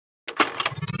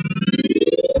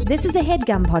This is a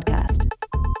HeadGum podcast.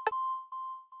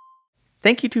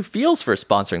 Thank you to Feels for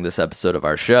sponsoring this episode of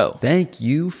our show. Thank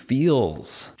you,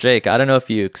 Feels. Jake, I don't know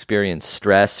if you experience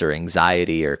stress or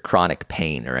anxiety or chronic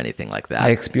pain or anything like that.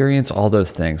 I experience all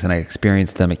those things, and I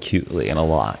experience them acutely and a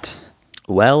lot.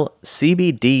 Well,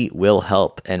 CBD will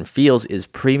help, and Feels is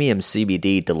premium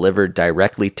CBD delivered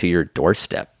directly to your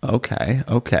doorstep. Okay.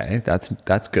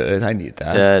 That's good. I need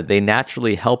that. They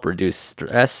naturally help reduce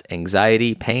stress,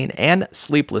 anxiety, pain, and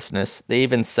sleeplessness. They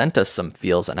even sent us some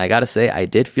Feels, and I gotta say, I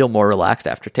did feel more relaxed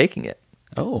after taking it.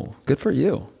 Oh, good for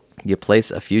you. You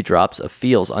place a few drops of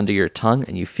Feels under your tongue,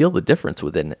 and you feel the difference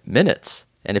within minutes.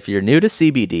 And if you're new to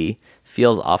CBD,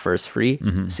 Feels offers free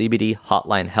CBD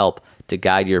hotline help to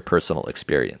guide your personal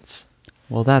experience.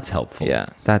 Well, that's helpful. Yeah.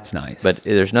 That's nice. But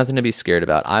there's nothing to be scared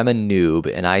about. I'm a noob,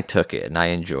 and I took it, and I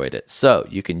enjoyed it. So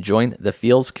you can join the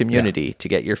Feels community to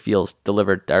get your Feels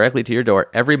delivered directly to your door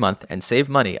every month and save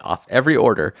money off every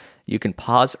order. You can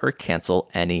pause or cancel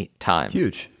any time.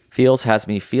 Huge. Feels has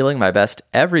me feeling my best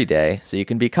every day, so you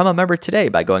can become a member today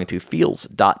by going to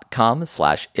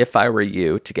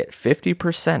feels.com/ifiwereyou to get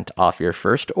 50% off your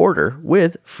first order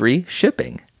with free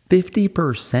shipping.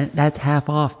 50%? That's half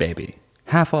off, baby.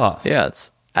 Half off. Yeah,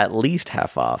 it's at least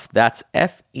half off. That's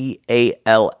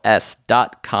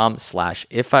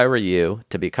feals.com/ifiwereyou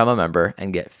to become a member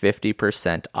and get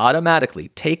 50% automatically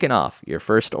taken off your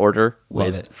first order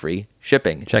with free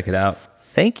shipping. Check it out.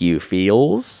 Thank you,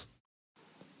 Feels.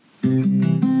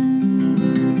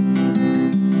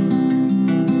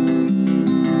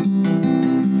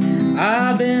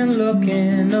 I've been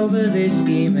looking over this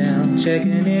email,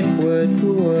 checking it word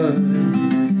for word.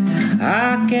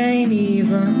 I can't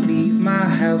even leave my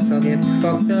house, I'll get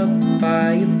fucked up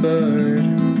by a bird.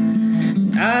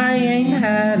 I ain't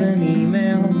had an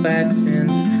email back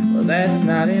since, well, that's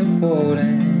not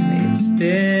important. It's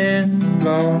been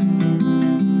long.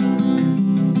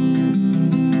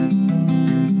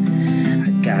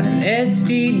 Got an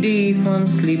STD from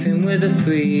sleeping with a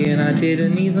 3, and I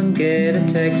didn't even get a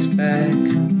text back.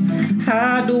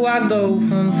 How do I go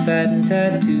from fat and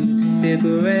tattooed to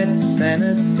cigarettes and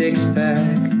a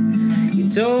six-pack? You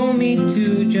told me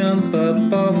to jump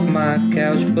up off my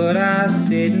couch, but I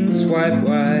sit and swipe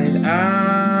right.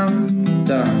 I'm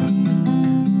done.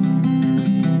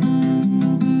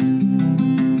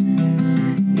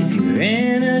 If you're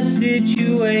in a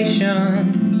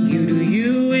situation, you do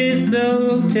you is the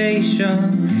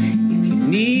rotation. If you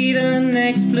need an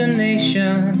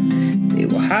explanation, they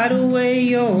will hide away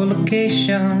your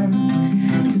location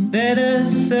to better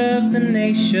serve the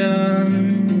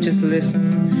nation. Just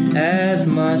listen as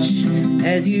much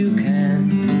as you can.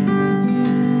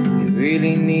 You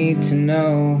really need to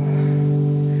know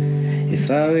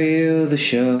if I were you, the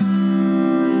show.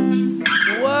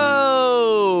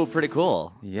 Whoa, pretty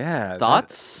cool. Yeah.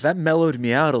 Thoughts? That mellowed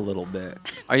me out a little bit.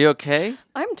 Are you okay?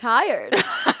 I'm tired.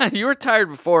 You were tired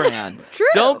beforehand. True.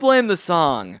 Don't blame the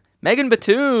song. Megan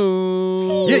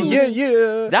Batoon.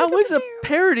 Yeah. That was a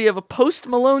parody of a Post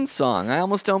Malone song. I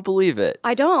almost don't believe it.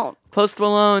 I don't. Post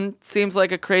Malone seems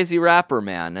like a crazy rapper,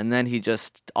 man, and then he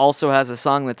just also has a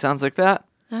song that sounds like that.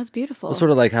 That was beautiful. Well,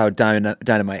 sort of like how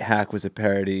Dynamite Hack was a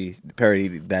parody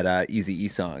that Eazy-E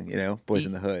song, you know, Boys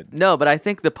in the Hood. No, but I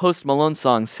think the Post Malone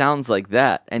song sounds like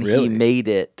that, and Really? he made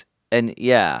it. And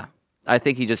yeah, I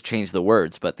think he just changed the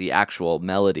words, but the actual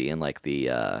melody and like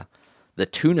the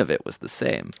tune of it was the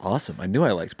same. Awesome. I knew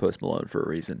I liked Post Malone for a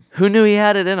reason. Who knew he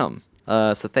had it in him?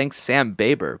 So thanks, Sam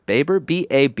Baber. Baber,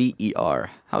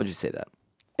 B-A-B-E-R. How would you say that?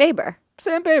 Baber.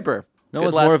 Sam Baber. No Good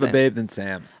one's last more of a name. babe than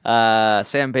Sam.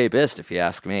 Sam Babist, if you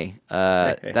ask me.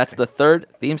 That's the third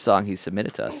theme song he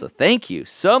submitted to us. So thank you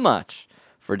so much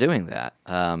for doing that.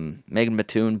 Megan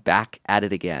Batoon, back at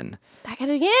it again. Back at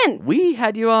it again. We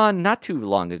had you on not too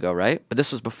long ago, right? But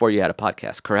this was before you had a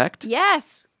podcast, correct?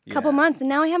 Yes. Couple months, and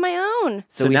now I have my own.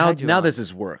 So we now had you on. this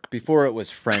is work. Before it was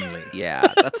friendly.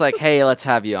 Yeah, that's like, hey, let's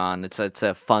have you on. It's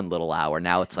a fun little hour.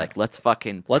 Now it's like, let's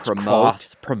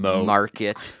promote,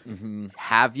 market,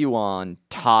 have you on,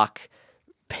 talk,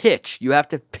 pitch. You have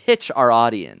to pitch our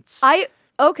audience.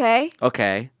 Okay.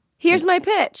 Okay. Here's my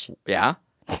pitch. Yeah.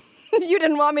 You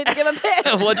didn't want me to give a pitch.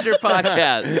 What's your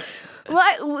podcast?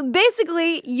 Well,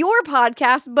 basically, your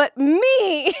podcast, but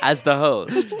me. As the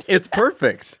host. It's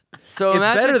perfect. So It's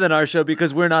better than our show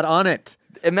because we're not on it.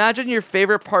 Imagine your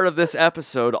favorite part of this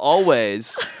episode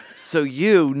always. So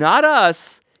you, not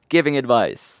us, giving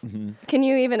advice. Can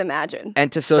you even imagine?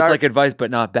 And to So start, it's like advice, but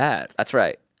not bad. that's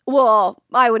right. Well,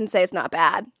 I wouldn't say it's not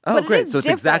bad. Oh, but it great. is So it's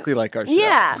different. exactly like our show.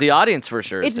 Yeah. The audience for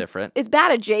sure is different. It's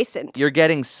bad adjacent. You're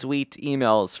getting sweet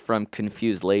emails from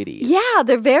confused ladies. Yeah,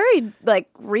 they're very,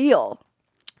 real.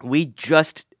 We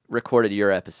just recorded your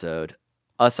episode,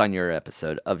 us on your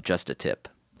episode of Just a Tip.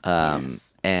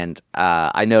 And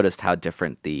I noticed how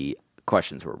different the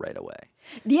questions were right away.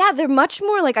 Yeah, they're much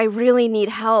more like, I really need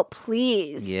help,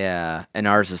 please. Yeah, and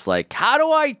ours is like, how do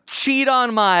I cheat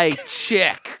on my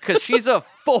chick? Because she's a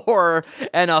 4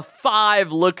 and a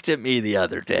 5 looked at me the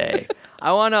other day.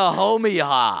 I want a homie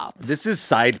hop. This is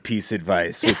side piece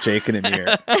advice with Jake and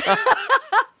Amir.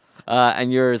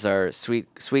 And yours are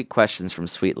sweet questions from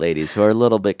sweet ladies who are a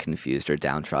little bit confused or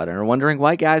downtrodden or wondering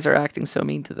why guys are acting so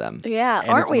mean to them. Yeah, And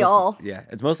aren't it's we mostly- all? Yeah,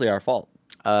 it's mostly our fault,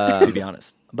 to be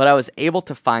honest. But I was able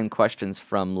to find questions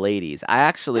from ladies. I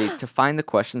actually, to find the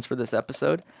questions for this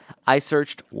episode, I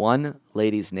searched one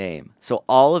lady's name. So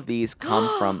all of these come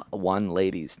from one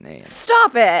lady's name.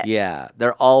 Stop it. Yeah,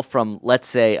 they're all from, let's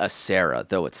say, a Sarah,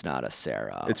 though it's not a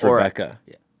Sarah. It's Or- Rebecca.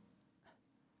 Yeah.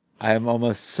 I am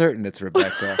almost certain it's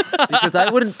Rebecca because I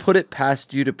wouldn't put it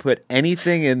past you to put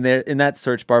anything in there in that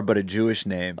search bar but a Jewish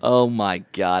name. Oh my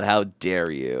God, how dare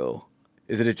you?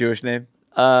 Is it a Jewish name?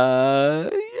 Yeah,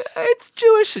 it's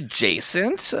Jewish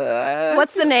adjacent.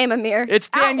 What's the name, Amir? It's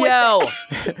Danielle.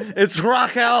 It's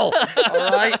Raquel.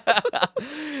 All right.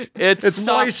 It's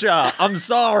Moisha. I'm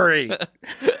sorry.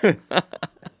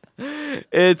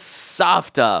 It's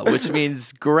Safta, which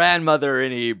means grandmother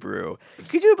in Hebrew.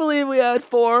 Could you believe we had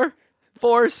four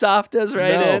Saftas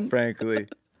No, frankly.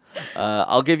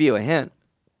 I'll give you a hint.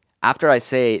 After I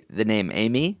say the name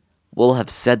Amy, we'll have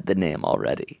said the name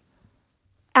already.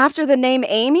 After the name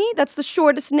Amy? That's the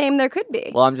shortest name there could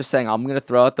be. Well, I'm just saying I'm going to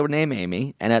throw out the name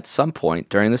Amy, and at some point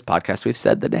during this podcast, we've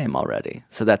said the name already.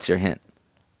 So that's your hint.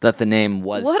 That the name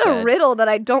was What said. a riddle that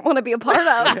I don't want to be a part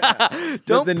of.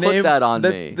 Don't put that on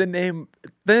me. The name,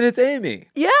 then it's Amy.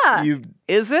 Yeah.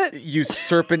 Is it? You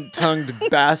serpent-tongued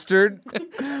bastard.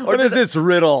 What is this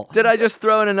riddle? Did I just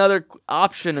throw in another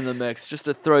option in the mix just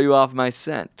to throw you off my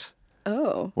scent?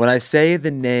 Oh. When I say the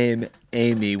name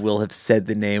Amy, we'll have said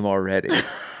the name already.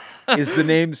 Is the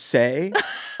name Say?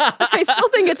 I still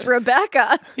think it's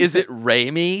Rebecca. Is it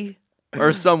Raimi?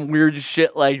 Or some weird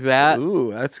shit like that?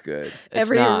 Ooh, that's good. It's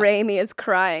Every not. Raimi is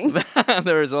crying.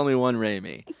 There is only one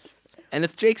Raimi. And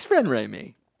it's Jake's friend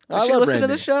Raimi. Does I she love listen to Raimi.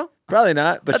 the show? Probably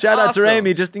not, but That's shout out to awesome.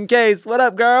 Amy just in case. What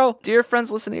up, girl? Do your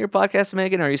friends listen to your podcast,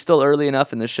 Megan? Are you still early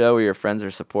enough in the show where your friends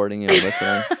are supporting you and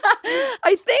listening?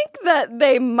 I think that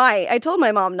they might. I told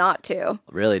my mom not to.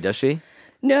 Really? Does she?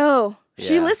 No.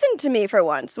 She Yeah. listened to me for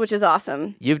once, which is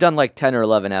awesome. You've done like 10 or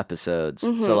 11 episodes.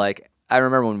 So like, I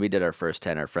remember when we did our first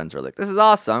 10, our friends were like, this is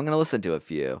awesome. I'm going to listen to a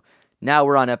few. Now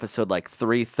we're on episode like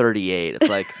 338. It's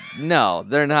like, no,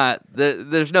 they're not.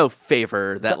 There's no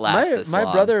favor that lasts this long.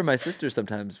 My brother and my sister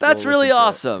sometimes. That's will really listen to it.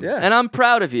 awesome. Yeah. And I'm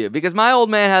proud of you because my old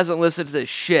man hasn't listened to this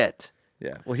shit.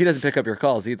 Yeah. Well, he doesn't pick up your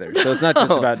calls either. So it's not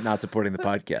just about not supporting the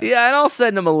podcast. Yeah, and I'll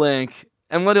send him a link.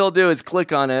 And what he'll do is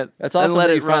click on it That's and awesome let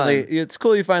that it you run. finally. It's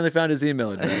cool you finally found his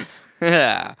email address.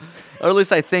 Yeah. Or at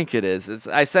least I think it is.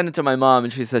 I sent it to my mom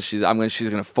and she says she's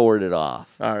gonna forward it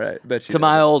off All right. Bet you to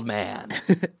my old man.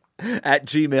 at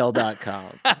gmail.com.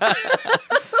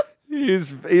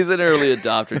 He's an early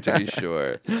adopter to be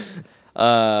sure.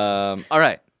 All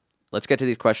right. Let's get to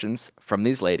these questions from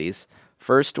these ladies.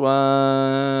 First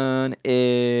one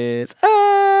is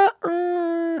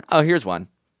here's one.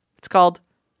 It's called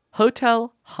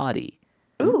Hotel Hottie.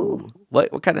 Ooh.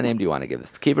 What kind of name do you want to give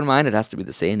this? Keep in mind it has to be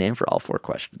the same name for all 4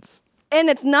 questions. And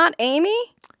it's not Amy?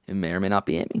 It may or may not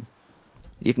be Amy.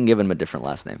 You can give him a different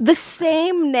last name. The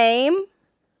same name?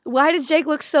 Why does Jake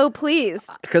look so pleased?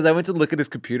 Because I went to look at his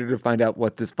computer to find out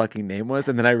what this fucking name was,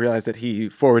 and then I realized that he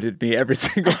forwarded me every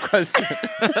single question.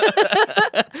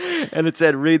 And it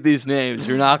said, read these names.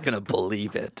 You're not going to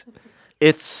believe it.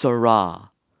 It's Sarah.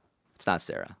 It's not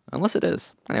Sarah. Unless it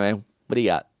is. Anyway, what do you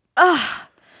got?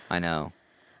 I know.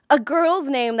 A girl's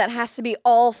name that has to be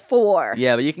all 4.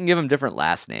 Yeah, but you can give them different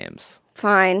last names.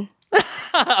 Fine.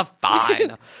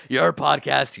 Fine. Your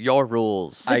podcast, your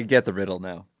rules. I get the riddle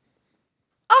now.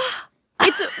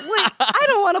 Wait, I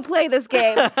don't want to play this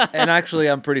game. And actually,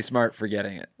 I'm pretty smart for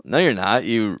getting it. No, you're not.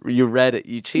 You read it.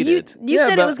 You You, cheated. you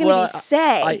said it was going to be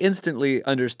say. I instantly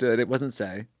understood it wasn't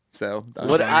Say. So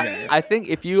What I think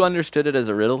if you understood it as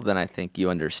a riddle, then I think you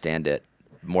understand it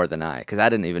more than I, because I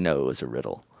didn't even know it was a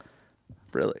riddle.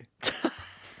 really.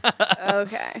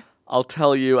 Okay. I'll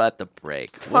tell you at the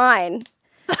break. Fine.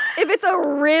 If it's a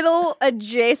riddle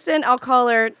adjacent, I'll call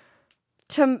her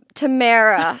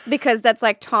Tamara because that's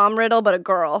like Tom Riddle, but a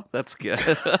girl. That's good.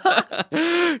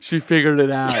 She figured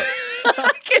it out.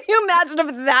 Can you imagine if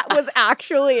that was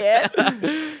actually it?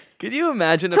 Can you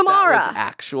imagine Tamara. if that was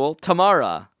actual?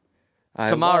 Tamara. I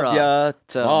Tamara. love ya,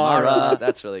 Tamara. Tamara.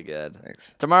 That's really good.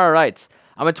 Thanks. Tamara writes,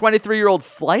 I'm a 23-year-old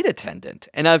flight attendant,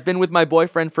 and I've been with my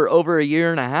boyfriend for over a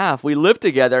year and a half. We live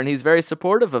together, and he's very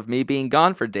supportive of me being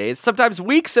gone for days, sometimes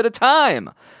weeks at a time.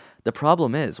 The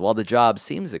problem is, while the job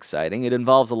seems exciting, it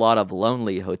involves a lot of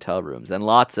lonely hotel rooms and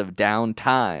lots of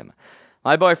downtime.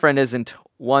 My boyfriend isn't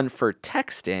one for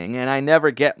texting, and I never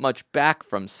get much back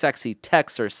from sexy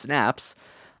texts or snaps.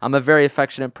 I'm a very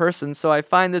affectionate person, so I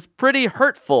find this pretty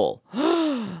hurtful.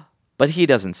 But he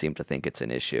doesn't seem to think it's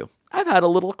an issue. I've had a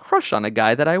little crush on a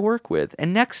guy that I work with,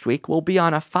 and next week we'll be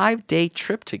on a 5-day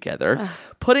trip together,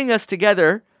 putting us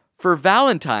together for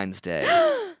Valentine's Day.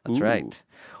 That's right.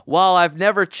 While I've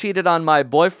never cheated on my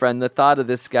boyfriend, the thought of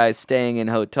this guy staying in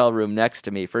a hotel room next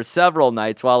to me for several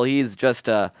nights while he's just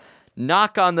a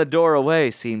knock on the door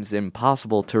away seems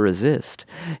impossible to resist.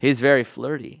 He's very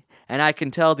flirty, and I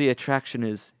can tell the attraction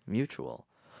is mutual.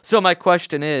 So my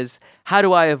question is, how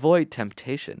do I avoid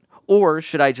temptation? Or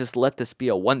should I just let this be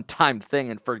a one-time thing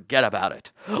and forget about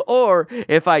it? Or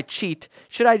if I cheat,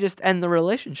 should I just end the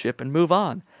relationship and move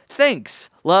on? Thanks.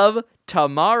 Love,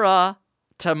 Tamara.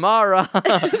 Tamara.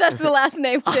 That's the last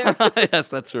name, too. Yes,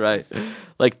 that's right.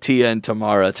 Like Tia and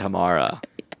Tamara.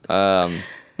 Yes.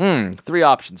 3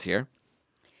 options here.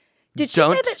 Did she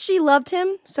say that she loved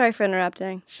him? Sorry for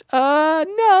interrupting.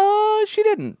 No, she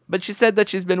didn't. But she said that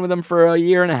she's been with him for a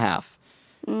year and a half.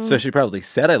 So she probably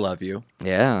said, I love you.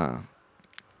 Yeah.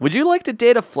 Would you like to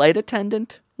date a flight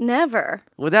attendant? Never.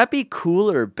 Would that be cool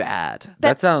or bad?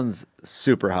 That sounds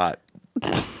super hot.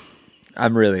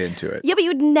 I'm really into it. Yeah, but you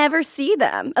would never see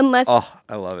them unless... Oh,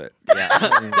 I love it. Yeah.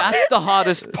 That's the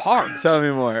hottest part. Tell me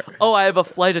more. Oh, I have a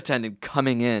flight attendant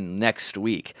coming in next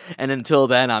week. And until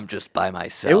then, I'm just by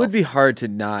myself. It would be hard to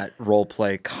not role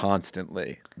play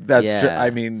constantly. That's Yeah.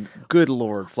 good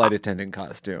Lord, flight attendant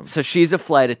costume. So she's a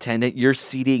flight attendant. You're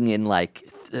seating in like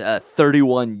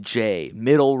 31J,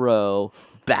 middle row,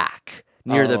 back.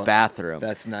 Near the bathroom.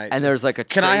 That's nice. And there's like a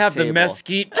Can I have table. the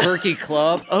Mesquite Turkey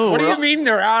Club? Oh, what do we're you all- mean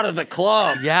they're out of the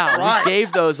club? Yeah, Christ. we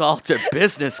gave those all to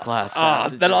business class.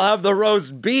 Then I'll have the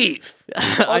roast beef.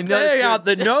 I'll pay out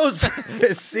the nose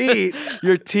seat.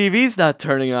 Your TV's not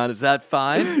turning on. Is that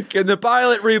fine? Can the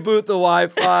pilot reboot the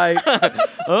Wi-Fi?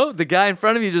 Oh, the guy in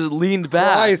front of you just leaned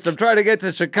back. Christ, I'm trying to get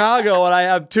to Chicago and I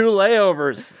have 2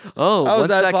 layovers. Oh, How is one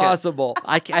that second. possible?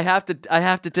 I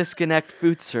have to disconnect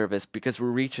food service because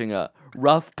we're reaching a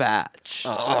rough patch.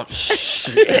 Oh,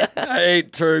 shit. I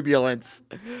hate turbulence.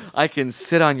 I can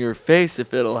sit on your face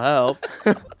if it'll help.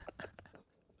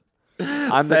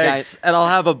 I'm the Thanks. And I'll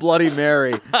have a Bloody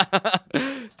Mary. guy.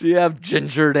 Do you have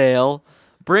ginger ale?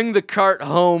 Bring the cart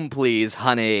home, please,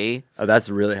 honey. Oh, that's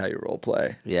really how you role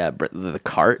play. Yeah, the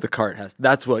cart. The cart has.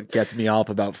 That's what gets me off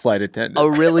about flight attendants. A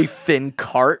really thin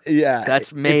cart. Yeah,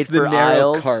 that's made it's the for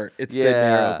narrow aisles. cart. It's the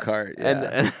narrow cart.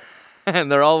 Yeah.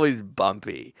 And they're always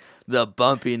bumpy. The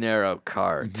bumpy narrow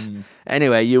cart. Mm-hmm.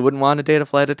 Anyway, you wouldn't want to date a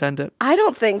flight attendant I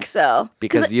don't think so.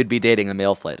 because you'd be dating a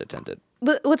male flight attendant.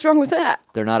 But what's wrong with that?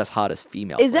 They're not as hot as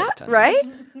female. Is flight that attendants.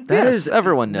 right? That Yes, is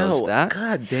everyone knows that.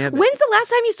 God damn it. When's the last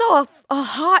time you saw a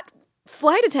hot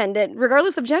flight attendant,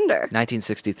 regardless of gender?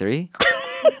 1963.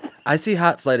 I see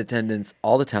hot flight attendants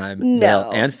all the time, male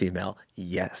and female.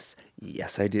 Yes,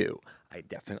 I do. I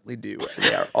definitely do.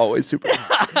 They are always super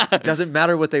hot. It doesn't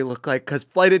matter what they look like because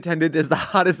flight attendant is the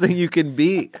hottest thing you can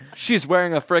be. She's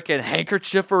wearing a frickin'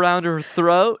 handkerchief around her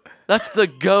throat. That's the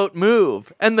goat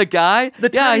move. And the guy, he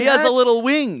tiny has a hat. little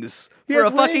wings He for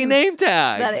has a fucking wings. name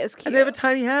tag. That is cute. And they have a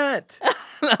tiny hat.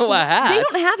 No, a hat. They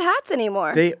don't have hats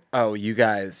anymore. You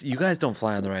guys don't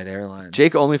fly on the right airlines.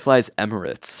 Jake only flies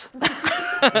Emirates.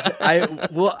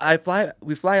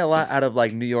 We fly a lot out of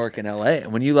like New York and LA.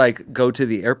 And when you like go to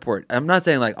the airport, I'm not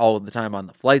saying like all the time on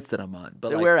the flights that I'm on, but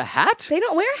They like, wear a hat? They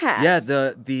don't wear hats. yeah,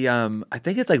 the I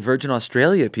think it's like Virgin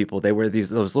Australia people. They wear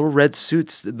those little red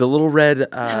suits, the little red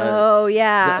Oh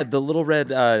yeah. the little red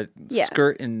Yeah.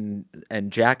 skirt and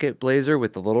jacket blazer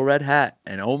with the little red hat.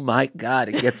 And oh my god,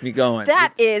 it gets me going.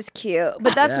 That is cute,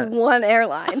 but that's Yes. one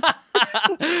airline.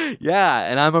 Yeah,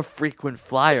 and I'm a frequent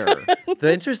flyer.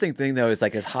 The interesting thing though is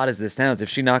like as hot as this sounds, if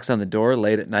she knocks on the door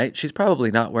late at night, she's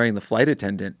probably not wearing the flight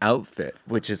attendant outfit,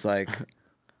 which is like,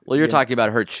 Well, you're talking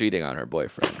about her cheating on her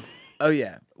boyfriend. oh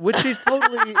yeah, which she's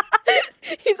totally.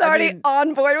 He's already mean-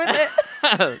 on board with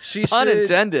it. She Pun should,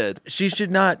 intended. she should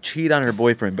not cheat on her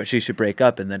boyfriend, but she should break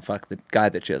up and then fuck the guy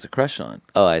that she has a crush on.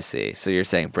 Oh, I see. So you're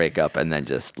saying break up and then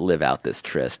just live out this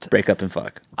tryst. Break up and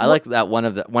fuck. I like that one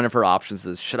of her options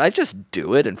is, should I just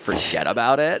do it and forget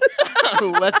about it?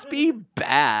 Let's be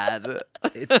bad.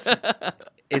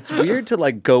 It's weird to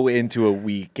like go into a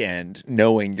weekend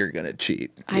knowing you're gonna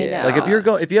cheat. I know. Like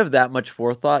if you have that much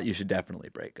forethought, you should definitely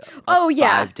break up. Oh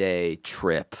yeah. 5-day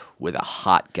trip with a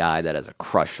hot guy that has a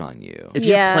crush on you. If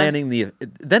you're planning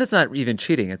then it's not even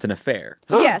cheating, it's an affair.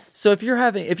 Yes. So if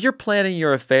you're planning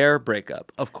your affair,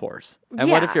 breakup, of course.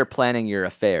 And what if you're planning your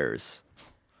affairs?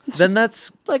 Then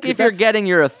that's Like if you're getting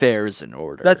your affairs in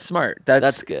order. That's smart.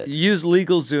 That's good. Use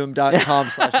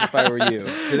LegalZoom.com/if I were you.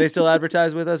 Do they still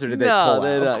advertise with us, or did they No, pull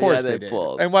they out? don't. Of course Yeah, they did.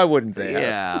 pulled. And why wouldn't they?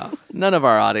 Yeah. None of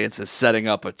our audience is setting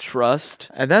up a trust.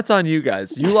 And that's on you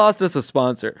guys. You lost us a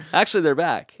sponsor. Actually, they're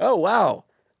back. Oh, wow.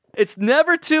 It's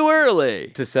never too early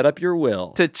To set up your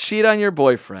will. to cheat on your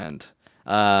boyfriend.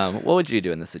 What would you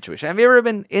do in this situation? Have you ever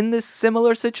been in this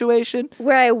similar situation?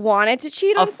 Where I wanted to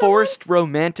cheat on A forced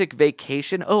romantic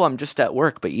vacation? Oh, I'm just at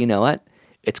work, but you know what?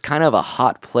 It's kind of a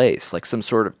hot place, like some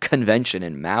sort of convention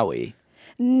in Maui.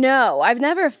 No, I've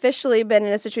never officially been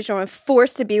in a situation where I'm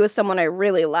forced to be with someone I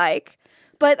really like.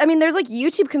 But I mean, there's like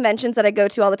YouTube conventions that I go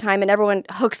to all the time, and everyone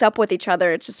hooks up with each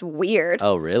other. It's just weird.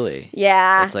 Oh, really?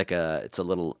 Yeah. It's a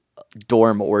little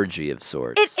dorm orgy of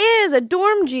sorts. It is a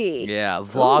dorm G. Yeah,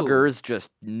 vloggers just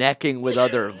necking with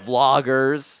other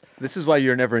vloggers. This is why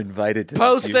you're never invited to this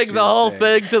Posting YouTube the whole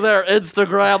thing to their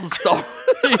Instagram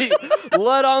story.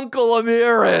 Let Uncle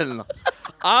Amir in.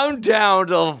 I'm down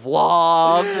to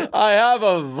vlog. I have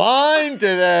a Vine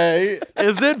today.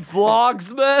 Is it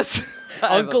Vlogsmas?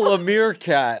 Uncle Amir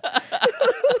Cat.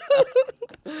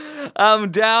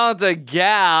 I'm down to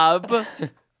Gab.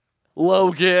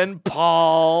 Logan,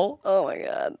 Paul. Oh my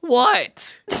God.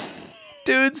 What?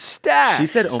 Dude, stat. She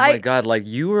said, "Oh my God! Like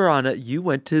you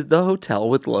went to the hotel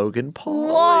with Logan Paul."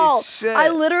 Whoa. shit. I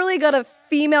literally got a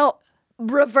female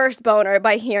reverse boner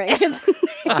by hearing his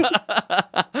name.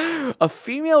 A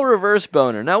female reverse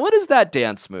boner. Now, what is that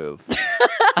dance move?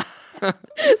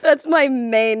 That's my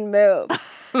main move.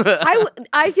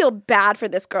 I feel bad for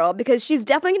this girl because she's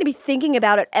definitely going to be thinking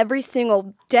about it every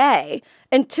single day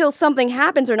until something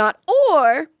happens or not.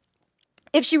 Or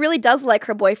if she really does like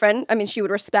her boyfriend, I mean, she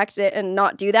would respect it and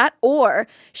not do that. Or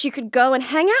she could go and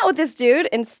hang out with this dude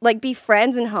and like be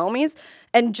friends and homies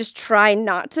and just try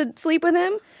not to sleep with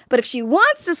him. But if she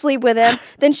wants to sleep with him,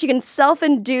 then she can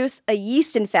self-induce a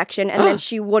yeast infection and then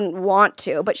she wouldn't want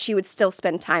to, but she would still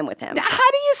spend time with him. How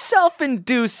do you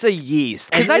self-induce a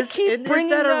yeast? Because I keep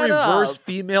bringing that a reverse up.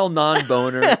 female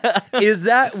non-boner?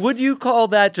 Would you call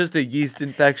that just a yeast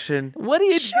infection? What do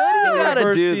you gotta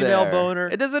Reverse do female there? boner?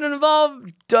 It doesn't involve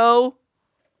dough.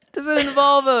 Does it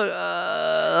involve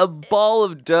a ball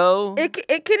of dough?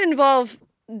 It could involve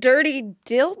dirty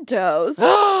dildos.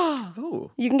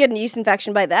 Ooh. You can get a yeast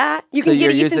infection by that. You So can get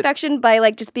you're a yeast using- infection by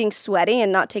like just being sweaty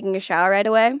and not taking a shower right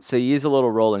away. So you use a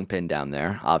little rolling pin down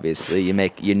there. Obviously, you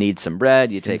need some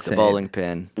bread. You take the Insane. bowling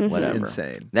pin, whatever.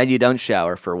 Insane. Then you don't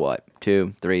shower for what?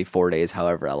 2, 3, 4 days,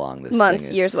 however long this Months,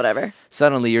 thing is. years, whatever.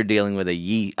 Suddenly, you're dealing with a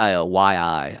yeasty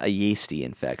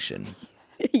infection.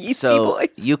 Yeasty So boys.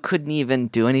 you couldn't even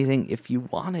do anything if you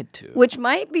wanted to. Which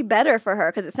might be better for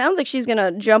her because it sounds like she's going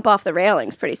to jump off the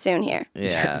railings pretty soon here.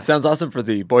 Yeah. Sounds awesome for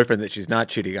the boyfriend that she's not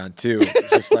cheating on too. It's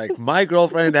just like my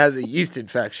girlfriend has a yeast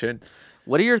infection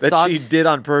What are your that thoughts? she did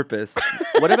on purpose.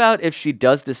 What about if she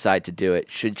does decide to do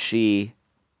it? Should she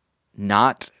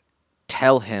not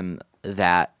tell him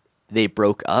that they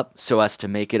broke up so as to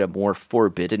make it a more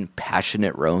forbidden,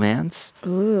 passionate romance?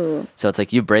 Ooh. So it's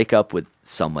like you break up with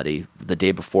somebody the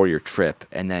day before your trip,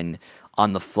 and then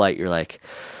on the flight you're like,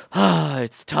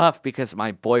 it's tough because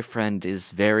my boyfriend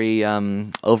is very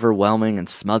overwhelming and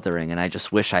smothering, and I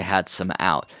just wish I had some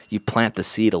out. You plant the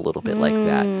seed a little bit like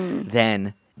that.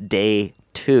 Then day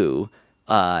 2,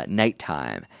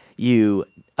 nighttime,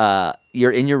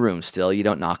 you're in your room still. You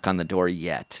don't knock on the door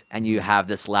yet. And you have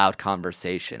this loud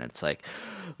conversation. It's like,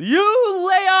 you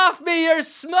lay off me. You're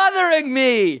smothering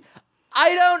me.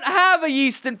 I don't have a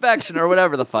yeast infection or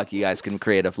whatever the fuck you guys can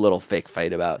create a little fake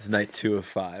fight about. It's night 2 of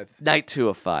 5. Night 2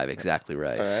 of 5. Exactly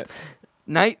right. All right.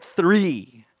 Night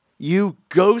 3, you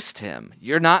ghost him.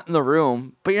 You're not in the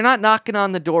room, but you're not knocking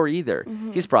on the door either.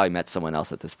 He's probably met someone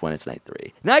else at this point. It's night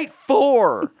 3. Night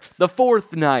 4, the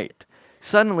 4th night.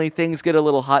 Suddenly, things get a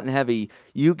little hot and heavy.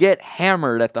 You get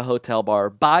hammered at the hotel bar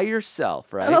by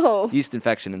yourself, right? Oh. Yeast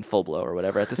infection in full blow or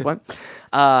whatever at this point.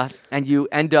 And you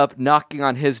end up knocking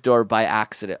on his door by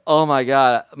accident. Oh, my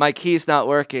God. My key's not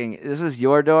working. This is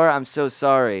your door? I'm so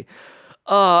sorry.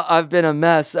 Oh, I've been a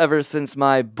mess ever since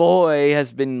my boy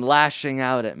has been lashing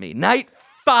out at me. Night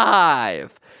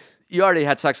 5. You already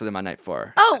had sex with him on night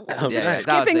 4. Oh, Yeah, just that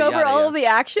was skipping the over yada, all yeah. of the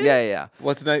action? Yeah.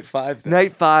 What's night 5 then?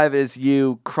 Night 5 is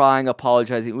you crying,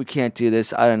 apologizing. We can't do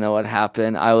this. I don't know what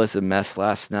happened. I was a mess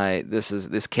last night. This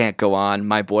can't go on.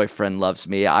 My boyfriend loves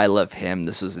me. I love him.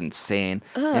 This is insane.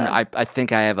 And I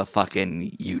think I have a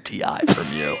fucking UTI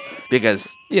from you because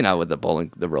with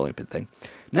the rolling pin thing.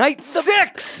 Night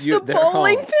 6! The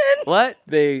bowling pin? What?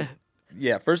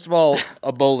 First of all,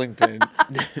 a bowling pin.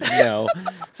 No.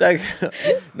 Second,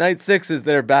 night 6 is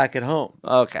they're back at home.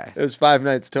 Okay. It was 5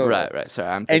 nights total. Right. Sorry,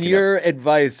 I'm And thinking your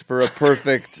advice for a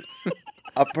perfect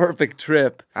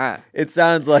trip, it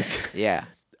sounds like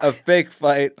a fake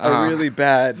fight, a really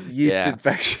bad yeast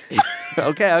infection.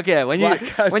 Okay. When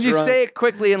you say it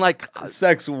quickly and like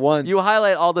sex once, you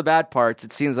highlight all the bad parts,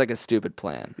 it seems like a stupid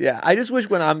plan. Yeah, I just wish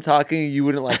when I'm talking, you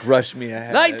wouldn't like rush me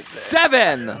ahead. Night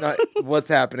 7! What's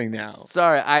happening now?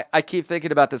 Sorry, I keep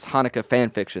thinking about this Hanukkah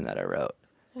fan fiction that I wrote.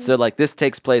 So like this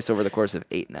takes place over the course of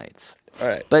 8 nights. All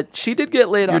right. But she did get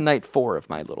laid on night 4 of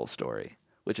my little story,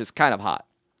 which is kind of hot.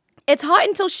 It's hot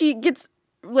until she gets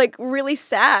like really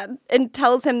sad and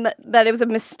tells him that it was a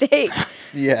mistake.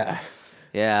 Yeah.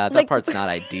 Yeah, that part's not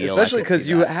ideal. Especially because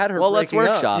you had her breaking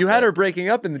up. You had her breaking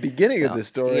up in the beginning of the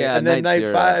story. Yeah, and then night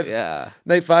 5. Yeah.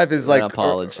 Night 5 is like an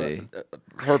apology.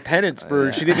 Her penance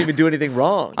for she didn't even do anything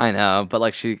wrong. I know, but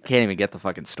like she can't even get the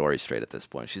fucking story straight at this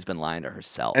point. She's been lying to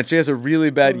herself. And she has a really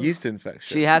bad yeast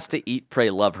infection. She has to eat, pray,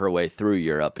 love her way through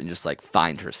Europe and just like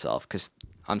find herself. Because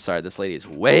I'm sorry, this lady is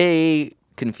way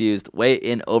confused, way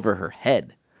in over her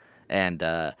head. And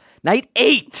night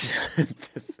 8.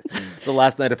 The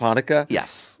last night of Hanukkah?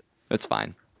 Yes. It's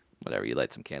fine. Whatever. You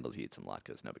light some candles, you eat some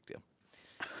latkes. No big deal.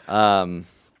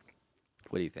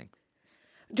 What do you think?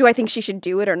 Do I think she should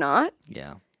do it or not?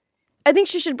 Yeah. I think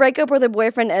she should break up with her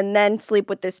boyfriend and then sleep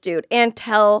with this dude and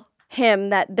tell him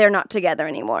that they're not together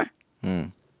anymore. Yeah,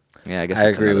 I guess I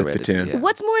that's agree another with way to do Batoon. it.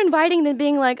 What's more inviting than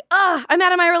being like, I'm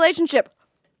out of my relationship?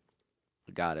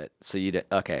 Got it. So you did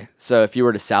okay. So if you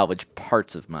were to salvage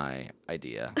parts of my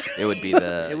idea, it would be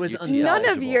the. It was utility. None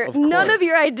of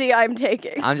your idea I'm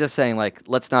taking. I'm just saying, like,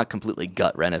 let's not completely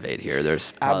gut renovate here.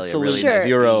 There's probably absolutely a really nice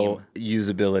zero theme.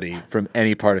 usability from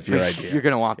any part of your idea. You're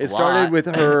gonna want. It started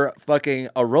with her fucking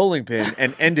a rolling pin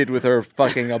and ended with her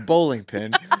fucking a bowling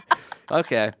pin.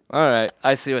 Okay. All right.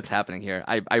 I see what's happening here.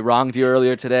 I wronged you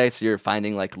earlier today, so you're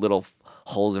finding like little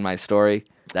holes in my story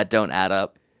that don't add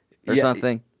up or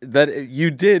something. That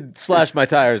you did slash my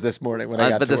tires this morning when I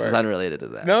got but to this work. is unrelated to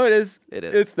that. No, it is. It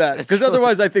is. It's that. Because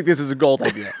otherwise, I think this is a gold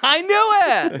idea. I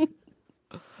knew it.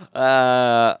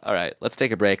 All right, let's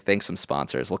take a break. Thanks some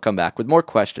sponsors. We'll come back with more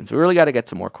questions. We really got to get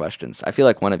some more questions. I feel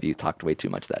like one of you talked way too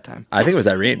much that time. I think it was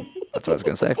Irene. That's what I was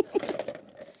going to say.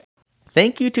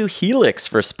 Thank you to Helix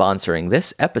for sponsoring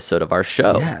this episode of our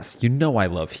show. Yes, you know I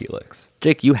love Helix.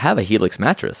 Jake, you have a Helix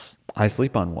mattress. I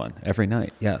sleep on one every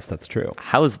night. Yes, that's true.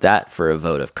 How's that for a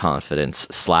vote of confidence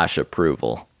 /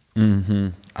 approval?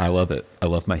 I love it. I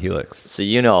love my Helix. So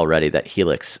you know already that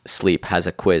Helix Sleep has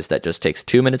a quiz that just takes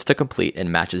 2 minutes to complete and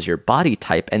matches your body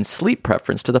type and sleep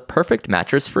preference to the perfect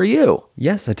mattress for you.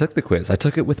 Yes, I took the quiz. I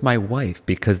took it with my wife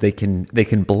because they can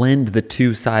blend the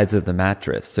two sides of the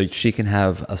mattress, so she can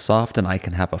have a soft and I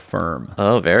can have a firm.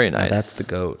 Oh, very nice. That's the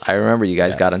goat. I remember you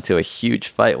guys got into a huge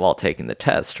fight while taking the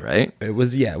test, right? It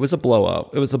was a blow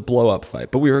up. It was a blow up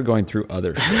fight, but we were going through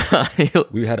other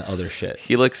shit. We had other shit.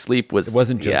 Helix Sleep was... It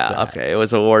wasn't just that. Okay. It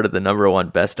was awarded the #1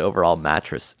 best overall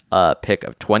mattress pick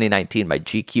of 2019 by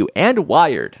GQ and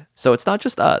Wired. So it's not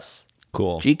just us.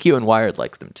 Cool. GQ and Wired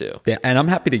likes them too. Yeah, and I'm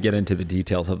happy to get into the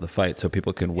details of the fight so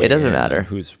people can weigh It doesn't in matter. on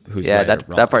who's yeah, right that or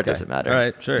wrong. that part Okay. doesn't matter. All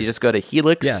right, sure. You just go to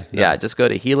Helix. Yeah, just go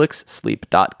to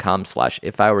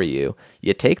helixsleep.com/ifIwereYou.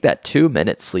 You take that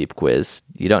 2-minute sleep quiz.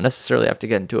 You don't necessarily have to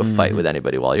get into a fight with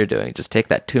anybody while you're doing it. Just take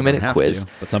that 2-minute Have quiz.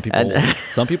 to, but some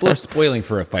people are spoiling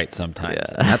for a fight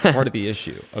sometimes, and that's part of the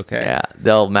issue. Okay. Yeah,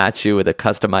 they'll match you with a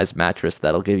customized mattress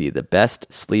that'll give you the best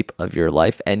sleep of your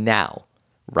life. And now,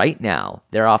 right now,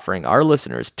 they're offering our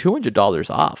listeners $200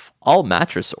 off all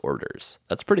mattress orders.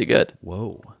 That's pretty good.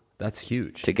 Whoa, that's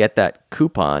huge. To get that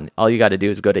coupon, all you got to do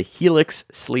is go to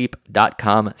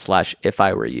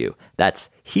helixsleep.com/ifIwereYou. That's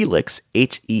Helix,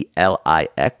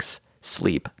 HELIX,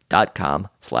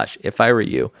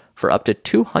 sleep.com/ifIwereYou for up to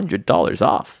 $200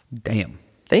 off. Damn.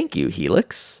 Thank you,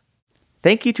 Helix.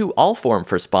 Thank you to Allform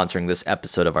for sponsoring this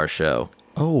episode of our show.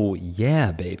 Oh,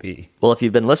 yeah, baby. Well, if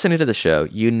you've been listening to the show,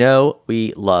 you know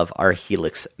we love our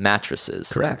Helix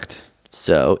mattresses. Correct.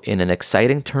 So, in an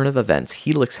exciting turn of events,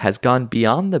 Helix has gone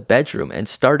beyond the bedroom and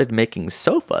started making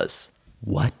sofas.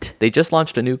 What? They just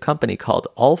launched a new company called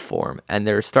Allform, and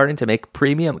they're starting to make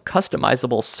premium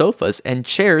customizable sofas and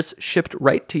chairs shipped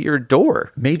right to your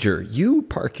door. Major, you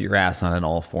park your ass on an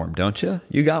Allform, don't you?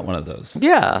 You got one of those.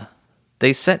 Yeah.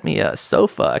 They sent me a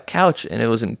sofa, a couch, and it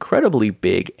was incredibly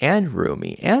big and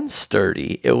roomy and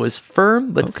sturdy. It was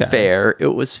firm but fair.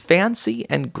 It was fancy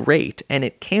and great, and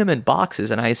it came in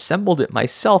boxes, and I assembled it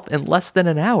myself in less than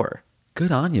an hour.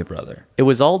 Good on you, brother. It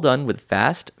was all done with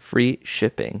fast, free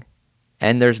shipping.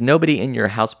 and there's nobody in your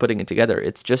house putting it together.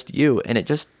 It's just you, and it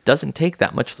just doesn't take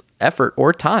that much effort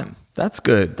or time. That's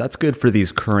good. That's good for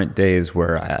these current days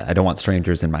where I don't want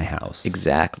strangers in my house.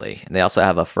 Exactly. And they also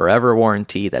have a forever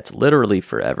warranty that's literally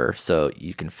forever. So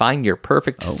you can find your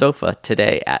perfect sofa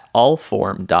today at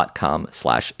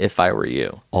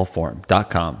allform.com/ifiwereyou.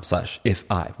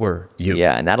 Allform.com/ifiwereyou.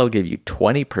 Yeah, and that'll give you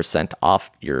 20%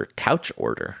 off your couch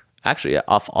order. Actually,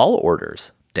 off all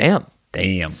orders. Damn.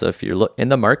 So if you're in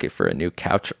the market for a new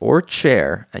couch or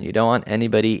chair and you don't want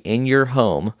anybody in your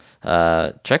home,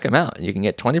 check them out. You can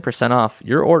get 20% off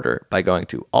your order by going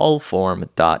to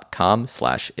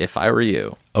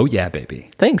allform.com/ifiwereyou. Oh, yeah, baby.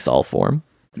 Thanks, Allform.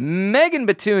 Megan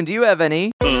Batoon, do you have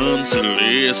any?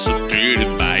 Unsolicited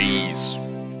advice.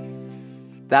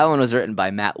 That one was written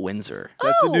by Matt Windsor.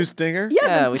 That's the new stinger?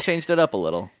 Yeah, we changed it up a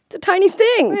little. It's a tiny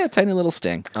sting. Yeah, tiny little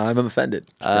sting. I'm offended.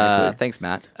 Thanks,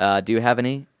 Matt. Do you have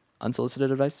any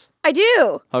unsolicited advice? I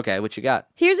do. Okay, what you got?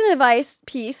 Here's an advice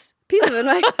piece of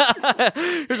advice.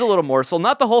 Here's a little morsel,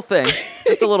 not the whole thing,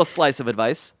 just a little slice of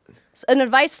advice. An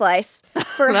advice slice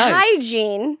for Nice.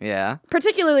 hygiene, Yeah.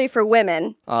 particularly for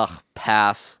women. Ugh,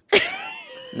 pass.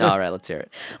 No, all right, let's hear it.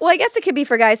 Well, I guess it could be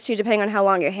for guys too, depending on how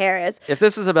long your hair is. If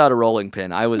this is about a rolling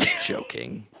pin, I was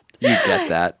joking. You get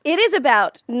that. It is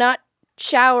about not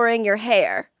showering your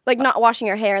hair, like not washing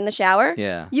your hair in the shower.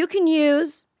 Yeah. You can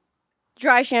use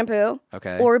dry shampoo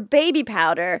Okay. or baby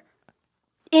powder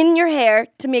in your hair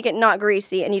to make it not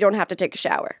greasy and you don't have to take a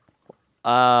shower.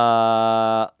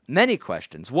 Many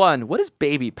questions. One, what is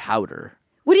baby powder?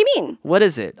 What do you mean? What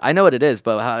is it? I know what it is,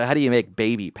 but how do you make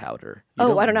baby powder?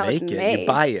 Oh, I don't know how Make it's it. made. You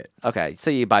buy it. Okay, so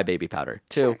you buy baby powder.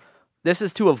 Two, this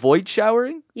is to avoid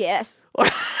showering? Yes.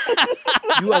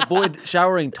 You avoid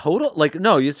showering total? Like,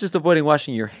 no, it's just avoiding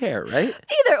washing your hair, right?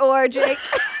 Either or, Jake.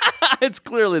 It's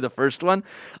clearly the first one.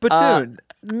 Batoon.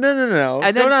 No.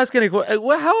 and Don't then- ask any questions.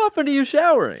 How often are you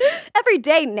showering? Every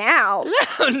day now.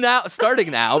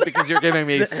 Starting now, because you're giving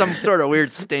me some sort of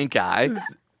weird stink eye.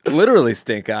 Literally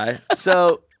stink eye.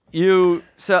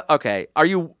 Okay. Are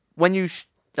you,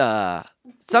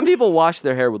 some people wash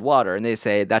their hair with water and they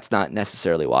say that's not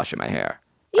necessarily washing my hair.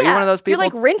 Are you one of those people?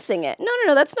 You're like rinsing it.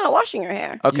 No, that's not washing your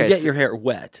hair. Okay. You get your hair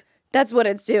wet. That's what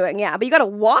it's doing, yeah. But you got to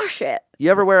wash it.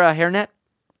 You ever wear a hairnet?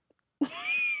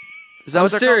 Is that I'm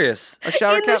what they're called? serious. A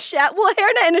shower in cap? the well,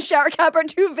 hairnet and a shower cap are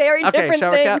two very Okay, different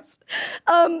shower cap. things.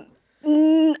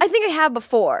 I think I have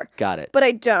before. Got it. But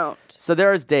I don't. So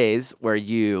there's days where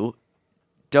you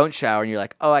don't shower and you're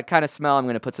like, oh, I kind of smell. I'm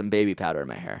going to put some baby powder in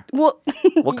my hair. Well,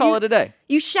 We'll call it a day.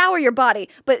 You shower your body,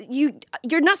 but you're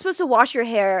not supposed to wash your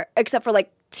hair except for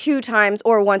like 2 times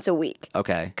or once a week.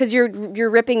 Okay. Because you're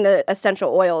ripping the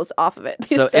essential oils off of it. The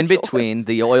So in essential between, oils.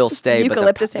 the oils stay, but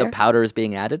Eucalyptus the hair. powder is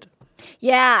being added?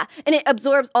 Yeah, and it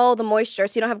absorbs all the moisture,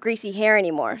 so you don't have greasy hair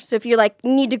anymore. So if you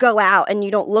need to go out and you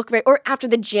don't look very, or after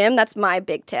the gym, that's my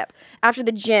big tip. After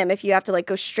the gym, if you have to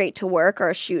go straight to work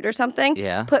or a shoot or something,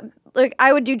 Yeah.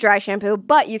 I would do dry shampoo,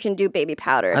 but you can do baby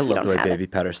powder. If I you love don't the way have baby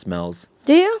it. powder smells.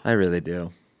 Do you? I really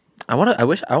do. I want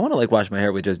to wash my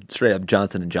hair with just straight up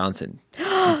Johnson & Johnson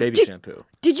baby shampoo.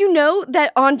 Did you know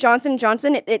that on Johnson &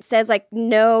 Johnson it says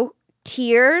no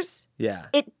tears? Yeah.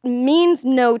 It means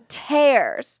no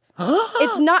tears.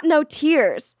 It's not no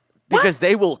tears. Because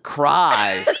they will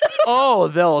cry. Oh,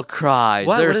 they'll cry.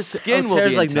 What? Their What is skin will tears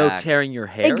be like no intact. tearing your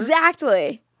hair?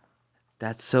 Exactly.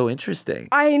 That's so interesting.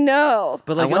 I know.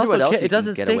 But I like, wonder what else it you can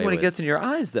doesn't get stink away when it with. gets in your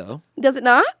eyes, though. Does it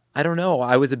not? I don't know.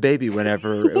 I was a baby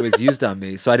whenever it was used on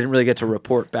me, so I didn't really get to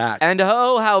report back. And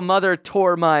oh, how mother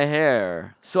tore my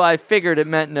hair. So I figured it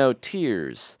meant no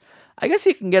tears. I guess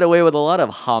you can get away with a lot of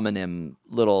homonym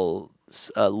little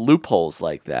loopholes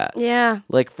like that. Yeah.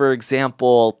 Like, for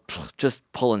example, just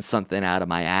pulling something out of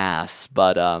my ass.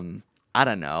 But, I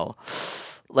don't know.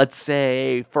 Let's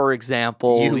say, for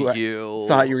example, you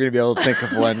thought you were going to be able to think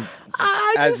of one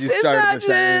as you started the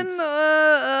sentence.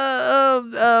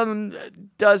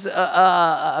 Does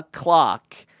a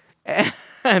clock.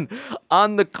 And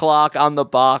on the clock, on the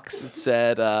box, it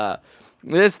said,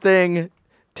 this thing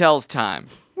tells time.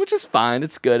 Which is fine.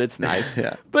 It's good. It's nice.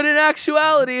 Yeah. But in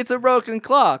actuality, it's a broken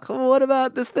clock. Well, what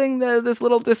about this thing, this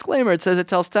little disclaimer? It says it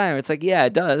tells time. It's like, yeah,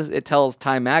 it does. It tells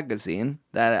Time Magazine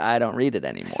that I don't read it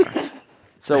anymore.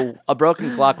 So a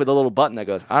broken clock with a little button that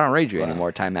goes, I don't read you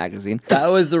anymore, Time Magazine. That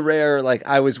was the rare,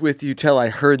 I was with you till I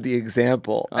heard the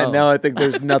example. Oh. And now I think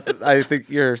there's nothing. I think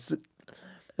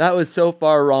that was so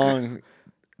far wrong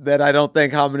that I don't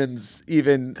think homonyms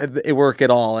even work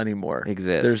at all anymore.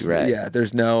 Exist, There's, right. Yeah,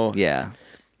 there's no. Yeah.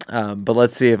 But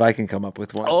let's see if I can come up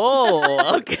with one.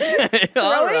 Oh, okay. All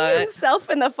Throwing right. himself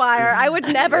in the fire. I would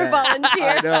never volunteer.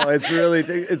 I know it's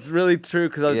really true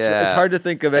because Yeah. it's hard to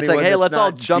think of It's anyone. like, hey, that's let's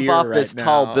all not jump dear off right this now.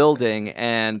 tall building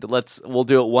and we'll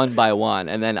do it one by one.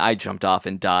 And then I jumped off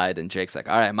and died, and Jake's like,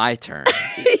 all right, my turn.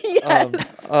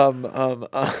 Yes.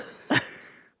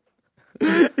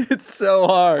 It's so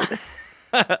hard.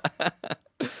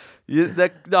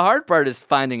 The hard part is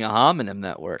finding a homonym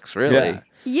that works, really. Yeah.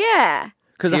 Yeah.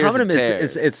 Because the Tears and homonym is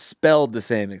tears. it's spelled the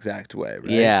same exact way, right?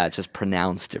 Yeah, it's just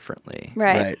pronounced differently.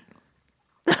 Right.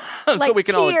 So Like we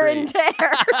can all tear agree. and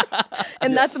tear.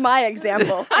 And that's my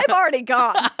example. I've already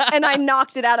gone and I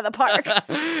knocked it out of the park.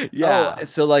 Yeah. Oh,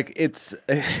 so like it's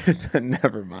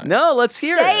never mind. No, let's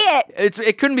hear Say it.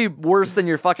 It couldn't be worse than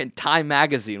your fucking Time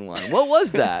magazine one. What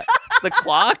was that? The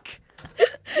clock? Do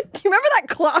you remember that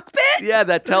clock bit? Yeah,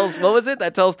 that tells, what was it?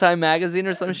 That tells Time magazine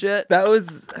or some shit? That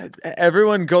was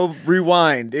everyone go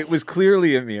rewind. It was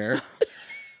clearly a mirror.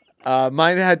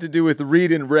 Mine had to do with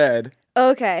read and read.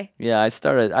 Okay. Yeah,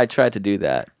 I tried to do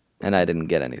that, and I didn't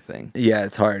get anything. Yeah,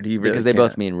 it's hard. You really Because they can't.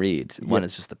 both mean read. One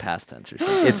is just the past tense or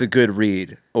something. It's a good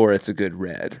read or it's a good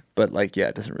read, but like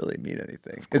it doesn't really mean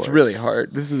anything. It's really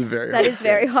hard. This is very That hard. is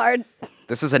very hard.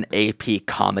 This is an AP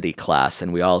comedy class,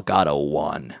 and we all got a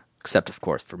 1. Except, of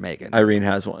course, for Megan. Irene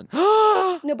has one.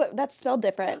 No, but that's spelled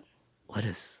different. What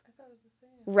is...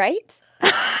 Right?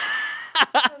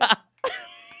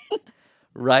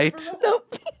 Right?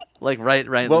 Nope. Like right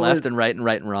and What left was- and right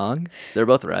and wrong? They're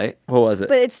both right. What was it?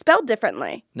 But it's spelled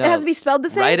differently. No, It has to be spelled the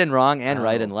same. Right and wrong and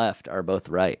right and left are both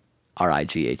right.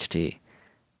 RIGHT.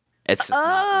 It's just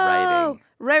not writing.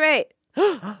 Right.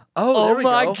 oh, there we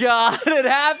my go. God, it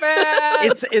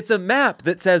happened! It's a map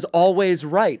that says always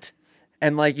right.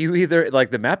 And like you either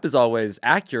like the map is always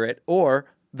accurate or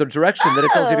the direction that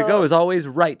it tells you to go is always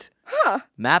right.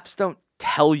 Maps don't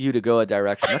tell you to go a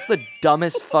direction. That's the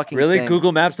dumbest fucking Really? thing.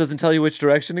 Google Maps doesn't tell you which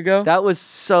direction to go? That was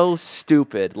so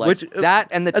stupid. Like Which- that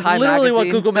and the that's Time literally what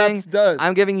magazine Google thing, Maps does.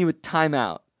 I'm giving you a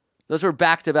timeout. Those were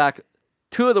back to back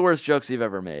 2 of the worst jokes you've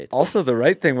ever made. Also, the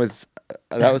right thing was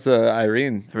that was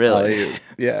Irene. Really? alley-oop.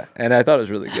 Yeah, and I thought it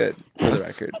was really good for the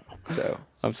record. So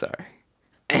I'm sorry.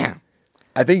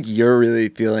 I think you're really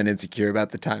feeling insecure about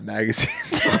the Time magazine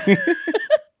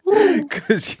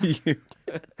because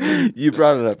you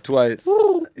brought it up twice.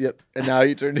 Yep, and now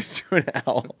you turned into an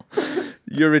owl.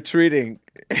 You're retreating.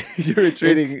 You're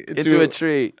retreating into a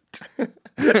treat.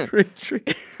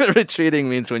 retreat. Retreating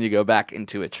means when you go back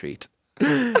into a treat.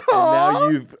 And now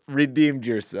you've redeemed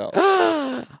yourself.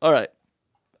 All right.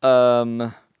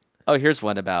 Oh, here's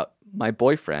one about my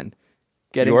boyfriend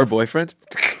getting Your boyfriend?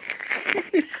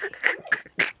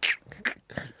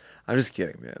 I'm just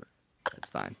kidding, man. It's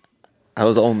fine. I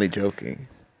was only joking.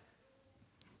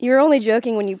 You were only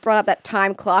joking when you brought up that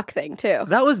time clock thing, too.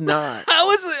 That was not. That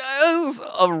was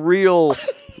a real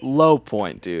low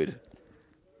point, dude.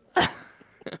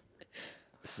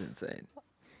 This is insane.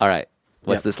 All right.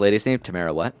 What's Yep. this lady's name?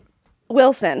 Tamara what?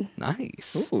 Wilson.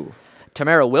 Nice. Ooh.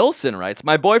 Tamara Wilson writes,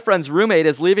 my boyfriend's roommate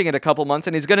is leaving in a couple months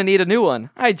and he's going to need a new one.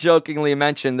 I jokingly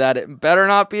mentioned that it better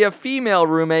not be a female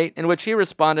roommate, in which he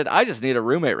responded, I just need a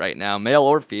roommate right now, male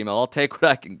or female. I'll take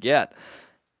what I can get.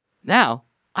 Now,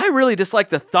 I really dislike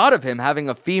the thought of him having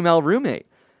a female roommate.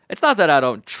 It's not that I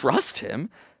don't trust him.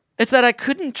 It's that I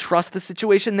couldn't trust the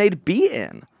situation they'd be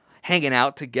in. Hanging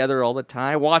out together all the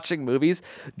time, watching movies,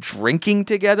 drinking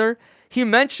together. He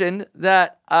mentioned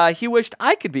that he wished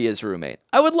I could be his roommate.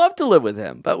 I would love to live with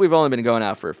him, but we've only been going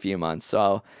out for a few months,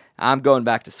 so I'm going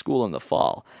back to school in the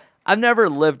fall. I've never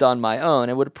lived on my own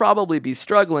and would probably be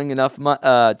struggling enough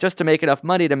just to make enough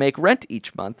money to make rent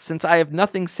each month, since I have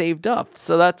nothing saved up,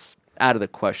 so that's out of the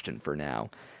question for now.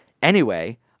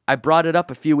 Anyway, I brought it up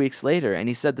a few weeks later, and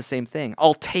he said the same thing.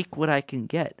 I'll take what I can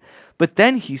get. But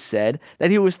then he said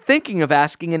that he was thinking of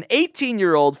asking an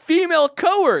 18-year-old female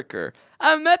coworker.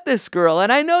 I met this girl,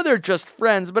 and I know they're just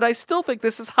friends, but I still think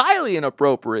this is highly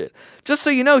inappropriate. Just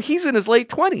so you know, he's in his late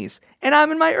 20s, and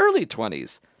I'm in my early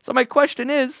 20s. So my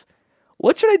question is,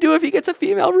 what should I do if he gets a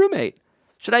female roommate?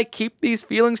 Should I keep these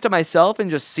feelings to myself and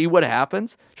just see what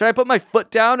happens? Should I put my foot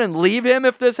down and leave him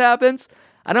if this happens?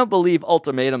 I don't believe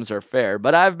ultimatums are fair,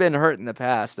 but I've been hurt in the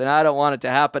past, and I don't want it to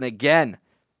happen again.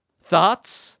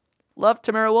 Thoughts? Love,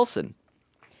 Tamara Wilson.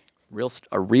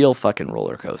 A real fucking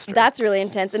roller coaster. That's really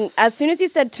intense. And as soon as you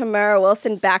said Tamara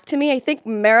Wilson back to me, I think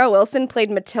Mara Wilson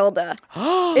played Matilda.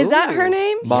 Is that her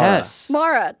name? Yes.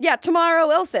 Mara. Yeah, Tamara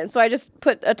Wilson. So I just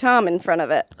put a Tom in front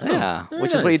of it. Yeah,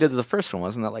 which is what you did to the first one,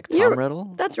 wasn't that like Tom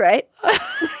Riddle? That's right.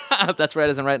 That's right,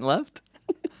 isn't right and left?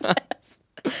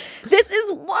 This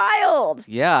is wild.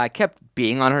 Yeah, I kept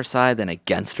being on her side, then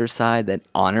against her side, then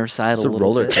on her side a little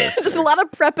roller bit. coaster. There's a lot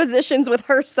of prepositions with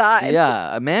her side.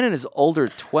 Yeah, a man in his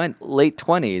late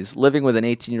 20s living with an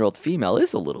 18-year-old female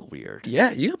is a little weird.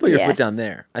 Yeah, you can put your foot Yes. down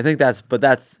there. I think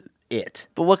that's it.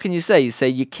 But what can you say? You say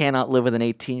you cannot live with an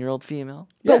 18-year-old female?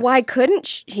 But Yes. why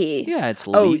couldn't he? Yeah, it's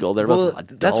legal. They're both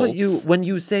adults. That's what when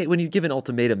you give an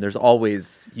ultimatum, there's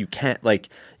always you can't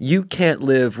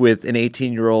live with an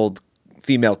 18-year-old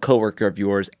female coworker of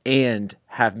yours and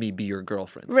have me be your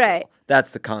girlfriend. still. Right.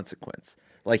 That's the consequence.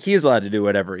 Like he's allowed to do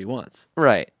whatever he wants.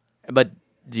 Right. But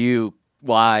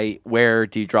where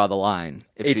do you draw the line?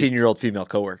 If she's- 18-year-old female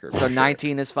coworker. So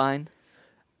 19 is fine?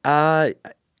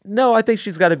 No, I think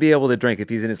she's got to be able to drink if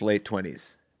he's in his late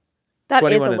 20s. That is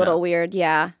 21 a and little up. weird,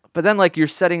 yeah. But then, you're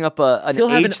setting up an He'll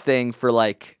have age thing for,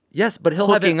 Yes, but he'll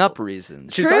hooking have up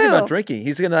reasons. She's talking about True. drinking.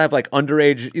 He's going to have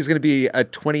underage. He's going to be a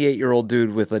 28-year-old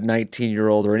dude with a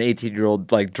 19-year-old or an 18-year-old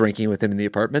drinking with him in the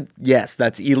apartment. Yes,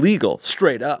 that's illegal,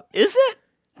 straight up. Is it?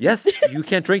 Yes, you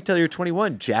can't drink till you're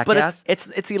 21, jackass. But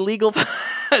it's illegal.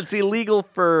 It's illegal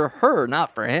for her,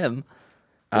 not for him.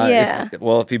 Yeah.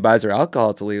 If he buys her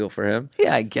alcohol, it's illegal for him.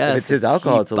 Yeah, I guess. If it's his If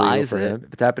alcohol, he it's illegal buys for it. him.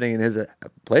 If it's happening in his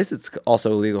place, it's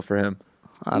also illegal for him.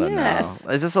 I don't Yes.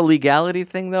 know. Is this a legality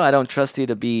thing, though? I don't trust you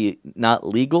to be not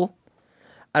legal?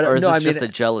 I don't Or is know. this just a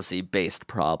jealousy-based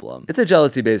problem? It's a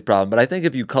jealousy-based problem, but I think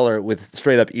if you color it with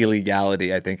straight-up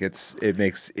illegality, I think it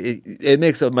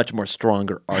makes a much more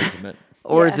stronger argument.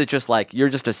 Or is Yeah. it just you're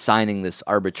just assigning this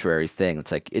arbitrary thing?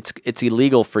 It's it's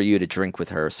illegal for you to drink with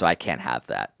her, so I can't have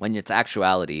that. When it's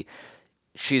actuality,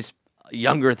 she's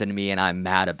younger than me and I'm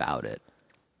mad about it.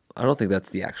 I don't think that's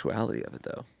the actuality of it,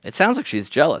 though. It sounds like she's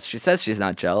jealous. She says she's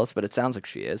not jealous, but it sounds like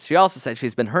she is. She also said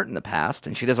she's been hurt in the past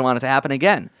and she doesn't want it to happen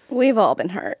again. We've all been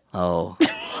hurt. Oh,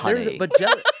 honey.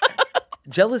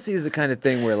 Jealousy is the kind of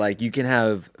thing where you can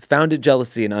have founded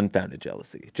jealousy and unfounded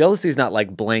jealousy. Jealousy is not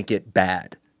blanket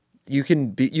bad. You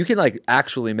can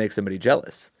actually make somebody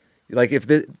jealous. If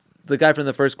the guy from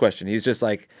the first question, he's just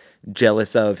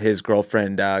jealous of his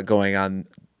girlfriend going on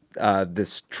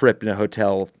this trip in a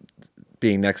hotel,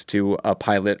 being next to a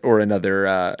pilot or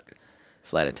another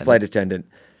Flight attendant. flight attendant.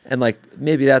 And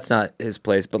maybe that's not his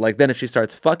place, but then if she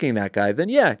starts fucking that guy, then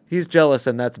yeah, he's jealous,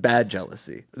 and that's bad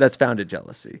jealousy. That's founded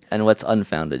jealousy. And what's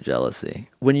unfounded jealousy?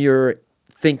 When you're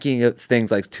thinking of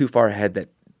things too far ahead that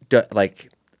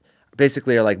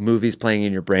basically are movies playing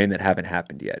in your brain that haven't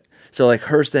happened yet. So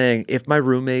her saying, if my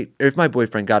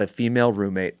boyfriend got a female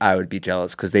roommate, I would be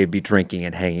jealous because they'd be drinking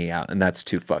and hanging out, and that's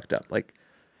too fucked up.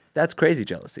 That's crazy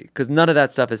jealousy because none of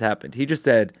that stuff has happened. He just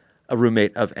said a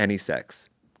roommate of any sex.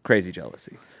 Crazy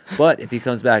jealousy. But if he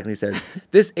comes back and he says,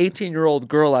 this 18-year-old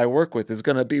girl I work with is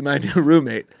going to be my new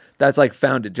roommate, that's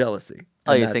founded jealousy.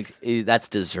 Oh, And you think that's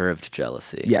deserved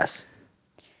jealousy? Yes.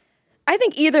 I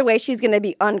think either way she's going to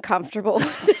be uncomfortable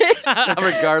with it.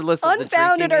 Regardless of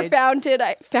Unfounded the or drinking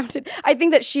age? founded. I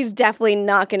think that she's definitely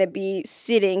not going to be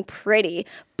sitting pretty.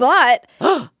 But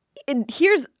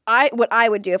here's what I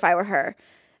would do if I were her.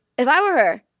 If I were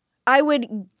her, I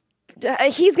would.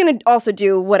 He's going to also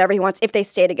do whatever he wants if they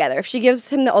stay together. If she gives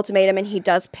him the ultimatum and he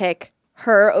does pick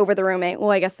her over the roommate,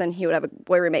 well, I guess then he would have a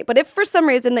boy roommate. But if for some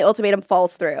reason the ultimatum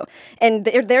falls through and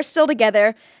they're still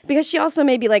together, because she also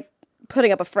may be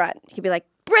putting up a front. He'd be like,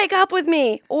 break up with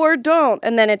me or don't.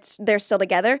 And then they're still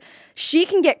together. She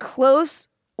can get close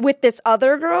with this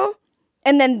other girl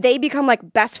and then they become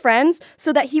best friends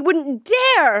so that he wouldn't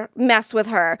dare mess with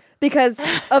her because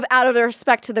out of the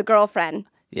respect to the girlfriend.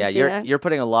 Yeah, You see that? you're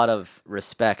putting a lot of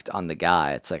respect on the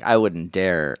guy. It's I wouldn't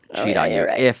dare cheat yeah, on you you're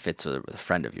right. if it's with a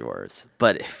friend of yours.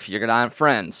 But if you're gonna have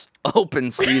friends,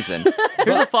 open season.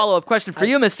 Here's a follow-up question for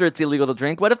you, Mr. It's illegal to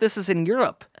drink. What if this is in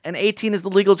Europe and 18 is the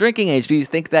legal drinking age? Do you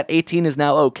think that 18 is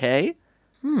now okay?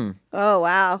 Oh,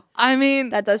 wow. I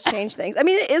mean, That does change things. I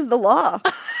mean, it is the law.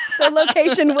 So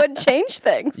location would change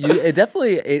things. It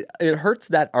definitely it hurts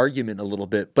that argument a little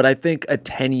bit, but I think a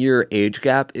 10-year age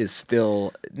gap is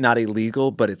still not illegal,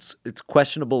 but it's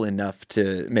questionable enough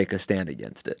to make a stand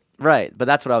against it. right. But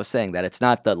that's what I was saying, that it's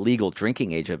not the legal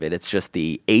drinking age of it. It's just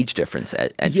the age difference.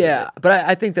 Yeah, but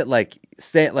I think that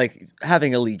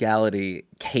having a legality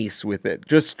case with it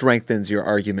just strengthens your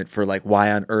argument for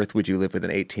why on earth would you live with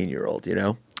an 18-year-old, you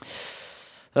know?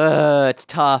 It's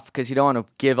tough because you don't want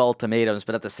to give ultimatums,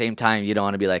 but at the same time, you don't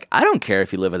want to be I don't care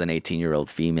if you live with an 18-year-old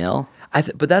female.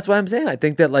 But that's why I'm saying I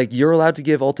think that you're allowed to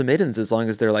give ultimatums as long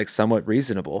as they're somewhat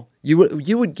reasonable. You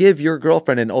would give your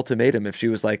girlfriend an ultimatum if she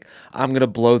was I'm gonna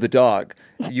blow the dog.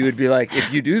 You would be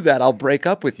if you do that, I'll break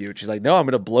up with you. And she's no, I'm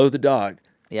gonna blow the dog.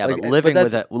 Yeah, Like, but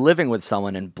that's- living with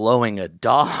someone and blowing a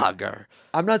dog are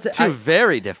I'm not saying two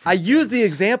very I different. use the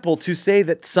things. example to say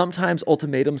that sometimes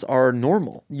ultimatums are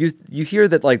normal. You hear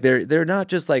that like they're not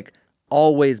just like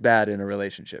always bad in a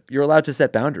relationship. You're allowed to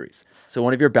set boundaries. So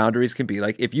one of your boundaries can be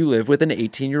like, if you live with an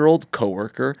 18-year-old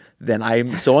coworker, then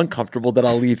I'm so uncomfortable that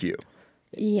I'll leave you.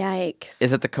 Yikes.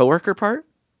 Is it the coworker part?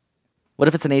 What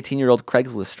if it's an 18-year-old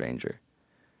Craigslist stranger?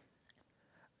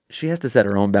 She has to set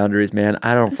her own boundaries, man.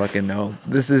 I don't fucking know.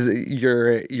 This is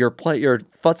you're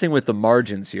futzing with the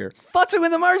margins here. Futzing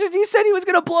with the margins. He said he was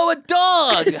gonna blow a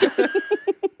dog.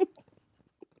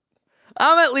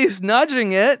 I'm at least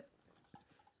nudging it.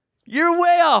 You're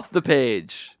way off the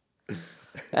page.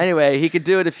 Anyway, he could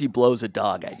do it if he blows a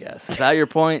dog, I guess. Is that your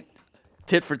point?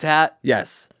 Tit for tat?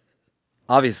 Yes,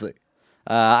 obviously.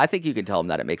 I think you can tell him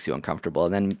that it makes you uncomfortable,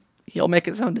 and then he'll make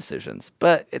his own decisions.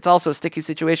 But it's also a sticky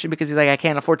situation because he's like, I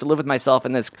can't afford to live with myself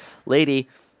and this lady.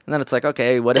 And then it's like,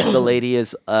 okay, what if the lady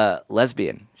is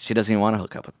lesbian? She doesn't even want to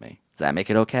hook up with me. Does that make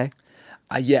it okay?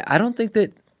 Yeah, I don't think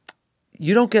that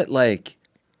you don't get like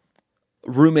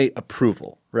roommate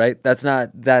approval, right? That's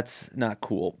not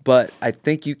cool. But I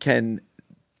think you can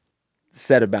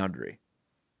set a boundary.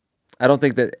 I don't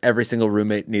think that every single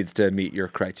roommate needs to meet your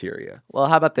criteria. Well,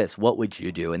 how about this? What would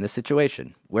you do in this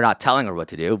situation? We're not telling her what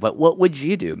to do, but what would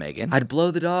you do, Megan? I'd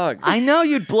blow the dog. I know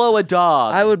you'd blow a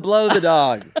dog. I would blow the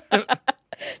dog.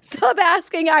 Stop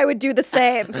asking. I would do the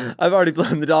same. I've already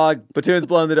blown the dog. Batoon's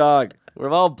blown the dog. We're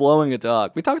all blowing a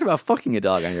dog. We talked about fucking a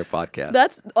dog on your podcast.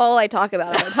 That's all I talk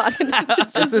about on my podcast.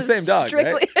 It's just the same dog,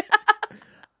 strictly. right?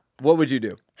 What would you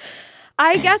do?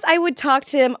 I guess I would talk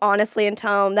to him honestly and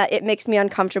tell him that it makes me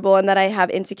uncomfortable and that I have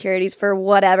insecurities for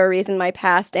whatever reason, my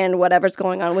past and whatever's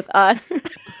going on with us.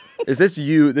 Is this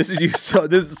you? This is you. So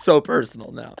this is so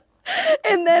personal now.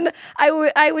 And then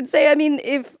I would say, I mean,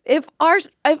 if our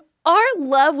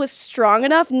love was strong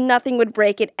enough, nothing would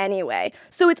break it anyway.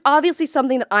 So it's obviously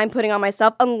something that I'm putting on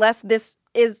myself, unless this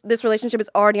relationship is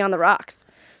already on the rocks.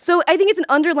 So I think it's an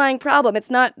underlying problem. It's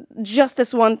not just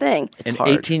this one thing. An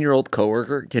 18-year-old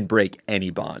coworker can break any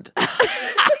bond.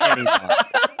 Any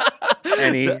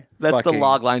bond. That's the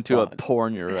log line to bond. a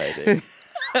porn you're writing.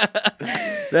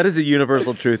 That is a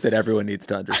universal truth that everyone needs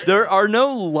to understand. There are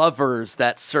no lovers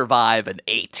that survive an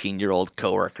 18-year-old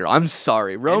coworker. I'm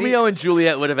sorry. Romeo and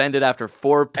Juliet would have ended after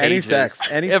 4 pages.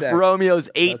 If Romeo's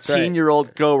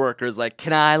 18-year-old coworker is like,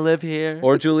 can I live here?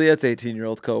 Or Juliet's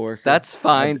 18-year-old coworker. That's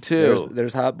fine, too.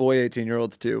 There's hot boy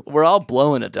 18-year-olds, too. We're all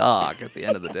blowing a dog at the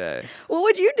end of the day. What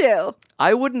would you do?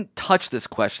 I wouldn't touch this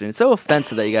question. It's so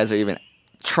offensive that you guys are even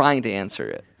trying to answer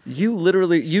it.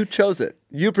 You chose it.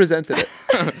 You presented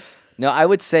it. No, I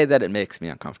would say that it makes me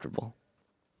uncomfortable.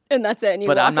 And that's it. And you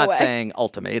But walk I'm not away. saying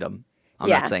ultimatum. I'm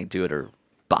Yeah. not saying do it or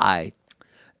bye.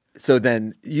 So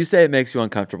then you say it makes you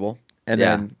uncomfortable, and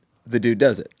Yeah. then the dude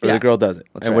does it, or Yeah. the girl does it.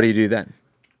 That's and what do right. you do then?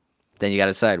 Then you got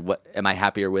to decide, what am I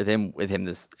happier with him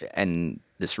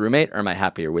this roommate, or am I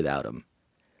happier without him?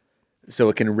 So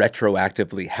it can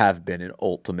retroactively have been an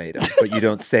ultimatum, but you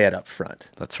don't say it up front.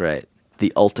 That's right.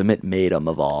 The ultimate matum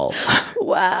of all.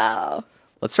 Wow.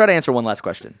 Let's try to answer one last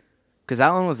question, because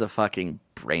that one was a fucking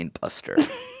brain buster.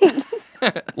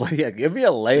 Well, yeah, give me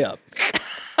a layup.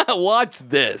 Watch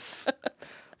this.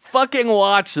 Fucking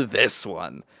watch this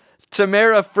one.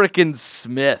 Tamara frickin'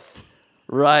 Smith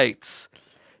writes,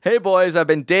 hey boys, I've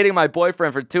been dating my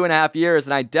boyfriend for 2.5 years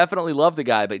and I definitely love the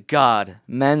guy, but God,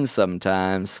 men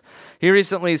sometimes. He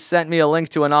recently sent me a link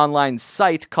to an online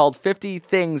site called 50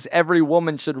 Things Every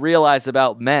Woman Should Realize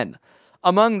About Men.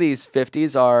 Among these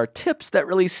 50s are tips that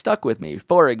really stuck with me.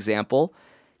 For example,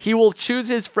 he will choose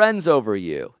his friends over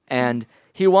you, and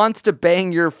he wants to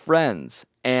bang your friends,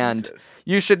 and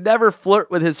you should never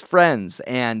flirt with his friends,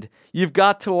 and you've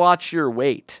got to watch your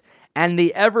weight. And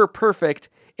the ever perfect,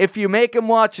 if you make him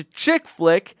watch a chick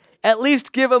flick, at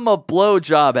least give him a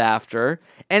blowjob after.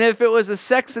 And if it was a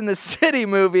Sex and the City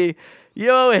movie, you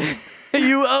owe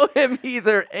him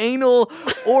either anal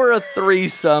or a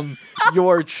threesome,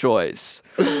 your choice.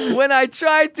 When I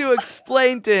tried to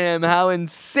explain to him how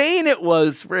insane it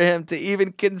was for him to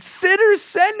even consider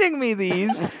sending me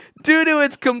these due to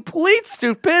its complete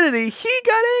stupidity, he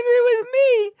got angry with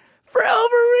me for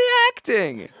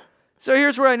overreacting. So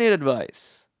here's where I need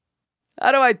advice.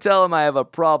 How do I tell him I have a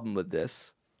problem with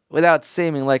this without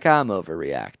seeming like I'm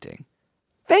overreacting?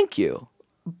 Thank you.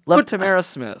 Love, Tamara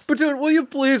Smith. But dude, will you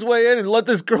please weigh in and let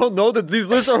this girl know that these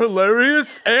lists are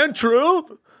hilarious and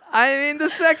true? I mean, the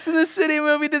Sex and the City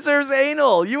movie deserves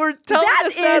anal. You were telling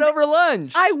us that over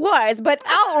lunch. I was, but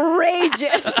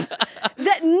outrageous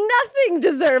that nothing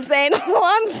deserves anal.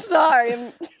 I'm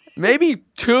sorry. Maybe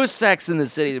 2 Sex in the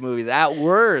City movies at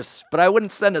worst, but I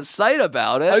wouldn't send a site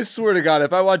about it. I swear to God,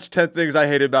 if I watch 10 Things I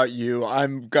Hate About You,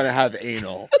 I'm going to have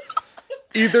anal.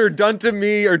 Either done to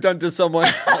me or done to someone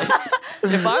else.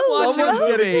 If I'm watching Someone's a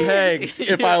movie, getting pegged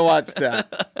if I watch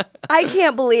that. I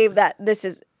can't believe that this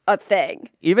is a thing.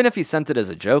 even if he sent it as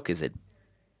a joke, is it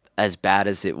as bad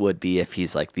as it would be if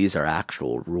he's like, these are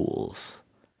actual rules?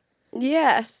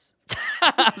 Yes.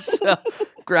 So,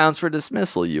 grounds for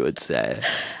dismissal, you would say.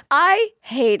 I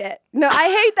hate it. No, I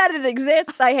hate that it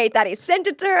exists. I hate that he sent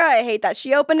it to her. I hate that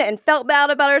she opened it and felt bad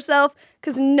about herself.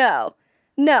 Because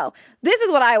no, this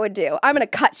is what I would do. I'm going to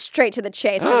cut straight to the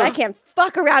chase because I can't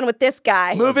fuck around with this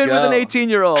guy. Move in with an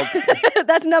 18-year-old.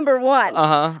 That's number one.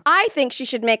 Uh-huh. I think she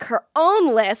should make her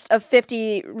own list of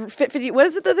 50 what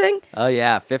is it, the thing? Oh,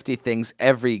 yeah, 50 things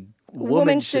every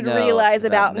woman should know realize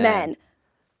about men.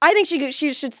 I think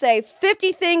she should say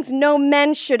 50 things no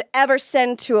men should ever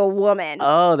send to a woman.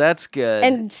 Oh, that's good.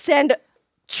 And send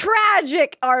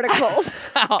tragic articles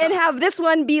and have this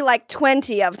one be like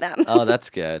 20 of them. Oh, that's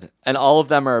good. And all of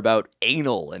them are about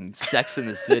anal and Sex in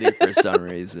the City for some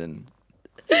reason.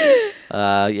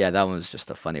 Yeah, that one was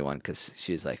just a funny one because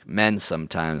she's like, men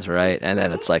sometimes, right? And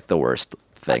then it's like the worst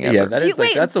thing ever. Yeah,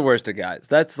 that's the worst of guys.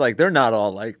 That's like, they're not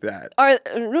all like that.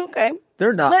 Okay.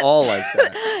 They're not all like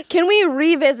that. Can we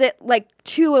revisit like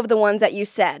 2 of the ones that you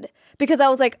said? Because I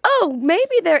was like, oh,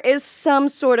 maybe there is some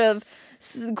sort of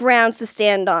grounds to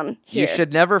stand on here. You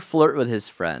should never flirt with his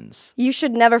friends. You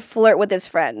should never flirt with his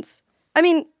friends. I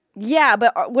mean, yeah,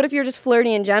 but what if you're just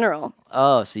flirty in general?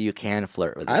 Oh, so you can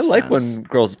flirt with his I like friends. when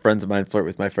girls, friends of mine flirt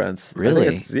with my friends.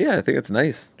 Really? I think it's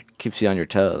nice. Keeps you on your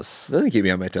toes. It doesn't keep me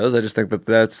on my toes. I just think that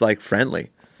that's like friendly.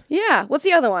 Yeah. What's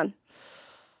the other one?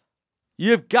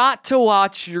 You've got to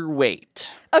watch your weight.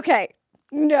 Okay.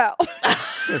 No.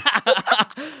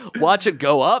 Watch it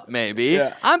go up, maybe.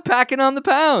 Yeah. I'm packing on the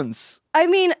pounds. I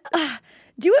mean,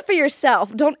 do it for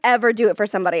yourself. Don't ever do it for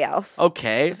somebody else.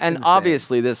 Okay. And insane.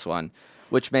 obviously this one,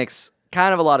 which makes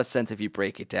kind of a lot of sense if you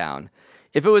break it down.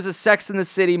 If it was a Sex in the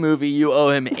City movie, you owe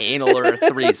him anal or a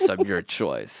threesome, your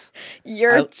choice.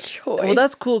 Your choice. Well,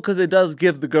 that's cool because it does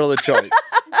give the girl a choice.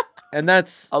 And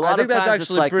that's A lot I think of that's times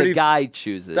actually it's like pretty. the guy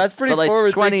chooses. that's pretty but like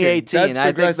forward-thinking. 2018, That's I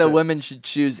think the progressive. women should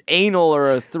choose anal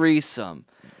or a threesome.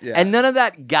 Yeah. And none of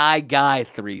that guy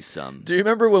threesome. Do you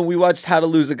remember when we watched How to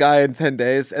Lose a Guy in 10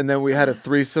 Days and then we had a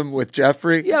threesome with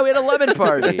Jeffrey? Yeah, we had a lemon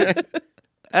party.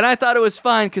 And I thought it was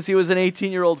fine because he was an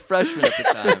 18-year-old freshman at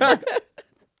the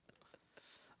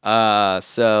time.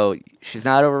 So she's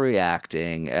not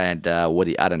overreacting. And I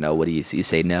don't know. What do you say? You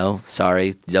say no?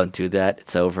 Sorry, don't do that.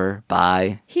 It's over.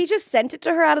 Bye. He just sent it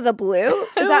to her out of the blue? Is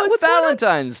It that was what's going on?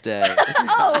 Valentine's Day.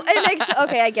 Oh, it makes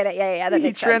okay. I get it. Yeah, that He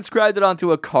makes sense. transcribed it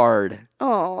onto a card.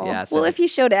 Oh, Yeah, so- well, if he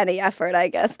showed any effort, I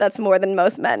guess that's more than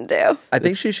most men do. I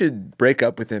think she should break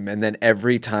up with him, and then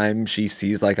every time she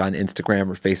sees, like on Instagram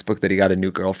or Facebook, that he got a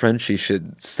new girlfriend, she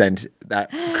should send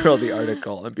that girl the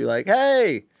article and be like,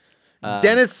 "Hey,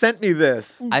 Dennis sent me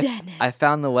this." I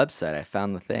found the website. I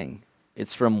found the thing.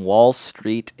 It's from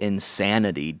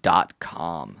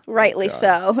wallstreetinsanity.com. Rightly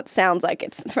so. It sounds like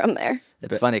it's from there.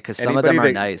 It's funny because some of them are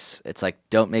anybody that- nice. It's like,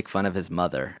 don't make fun of his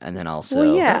mother. And then also,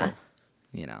 Well, yeah.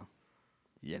 you know.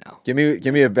 Give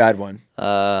me a bad one.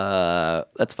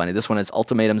 That's funny. This one is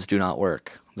ultimatums do not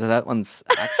work. So that one's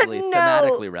actually No.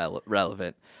 thematically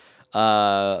relevant.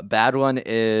 Bad one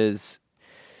is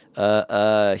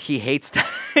he hates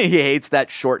that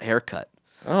short haircut.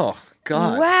 Oh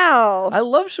God! Wow. I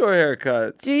love short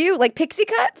haircuts. Do you like pixie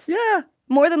cuts? Yeah.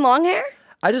 More than long hair?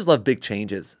 I just love big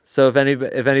changes. So if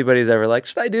anybody's ever like,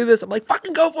 should I do this? I'm like,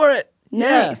 fucking go for it.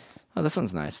 Nice. Oh, this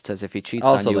one's nice. It says if he cheats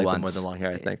Also on you like them once, more than long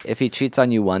hair, I think. If he cheats on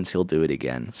you once, he'll do it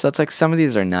again. So it's like some of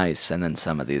these are nice, and then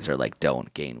some of these are like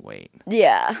don't gain weight.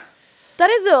 Yeah. That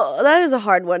is a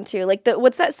hard one too. Like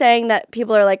what's that saying that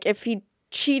people are like, if he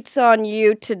cheats on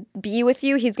you to be with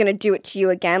you, he's gonna do it to you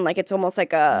again. Like it's almost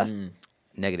like a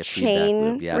Negative feedback chain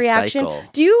loop. Yeah, reaction. cycle.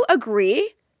 Do you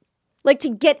agree? Like to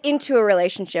get into a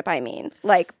relationship, I mean,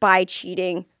 like by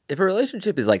cheating. If a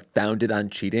relationship is like founded on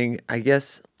cheating, I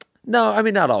guess. No, I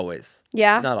mean not always.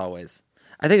 Yeah. Not always.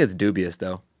 I think it's dubious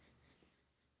though.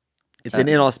 It's an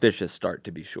inauspicious start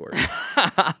to be sure.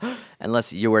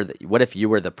 Unless you were, what if you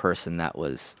were the person that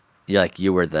was,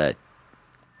 you were the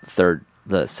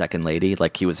second lady,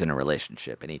 like he was in a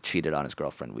relationship and he cheated on his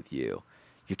girlfriend with you.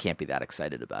 You can't be that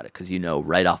excited about it because you know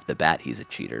right off the bat he's a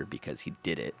cheater because he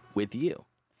did it with you.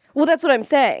 Well, that's what I'm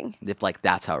saying. If like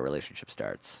that's how a relationship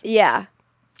starts. Yeah.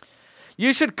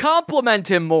 You should compliment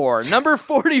him more. Number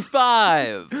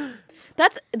 45.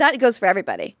 That goes for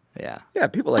everybody. Yeah. Yeah,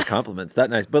 people like compliments.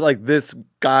 That nice. But like this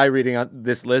guy reading on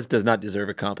this list does not deserve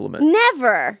a compliment.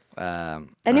 Never.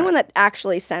 Anyone right. that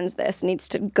actually sends this needs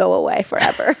to go away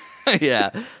forever. Yeah.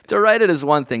 To write it is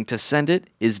one thing. To send it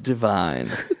is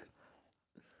divine.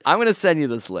 I'm going to send you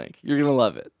this link. You're going to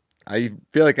love it. I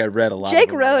feel like I read a lot. Jake of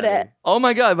them wrote already. it. Oh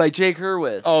my God, by Jake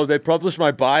Hurwitz. Oh, they published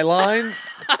my byline?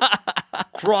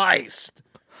 Christ.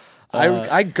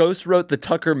 I ghost wrote the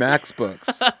Tucker Max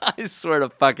books. I swear to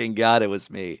fucking God it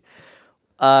was me.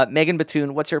 Megan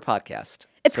Batoon, what's your podcast?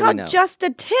 It's So we called know. Just a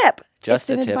Tip. Just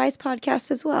it's an a Tip. advice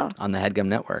podcast as well. On the HeadGum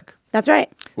Network. That's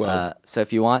right. Well, So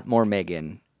if you want more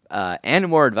Megan and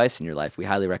more advice in your life, we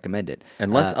highly recommend it.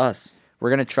 and less us. We're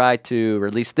going to try to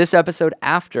release this episode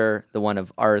after the one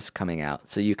of ours coming out.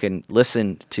 So you can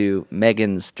listen to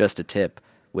Megan's Just a Tip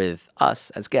with us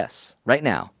as guests right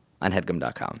now on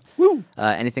headgum.com.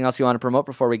 Anything else you want to promote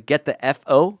before we get the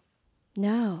FO?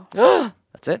 No.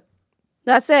 That's it?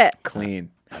 That's it.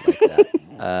 Clean. I like that.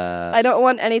 I don't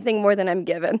want anything more than I'm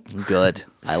given. Good.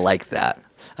 I like that.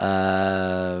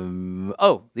 The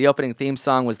opening theme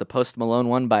song was the Post Malone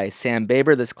one by Sam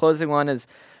Baber. This closing one is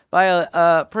by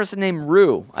a person named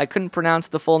Rue. I couldn't pronounce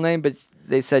the full name, but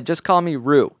they said, just call me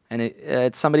Rue. And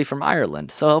it's somebody from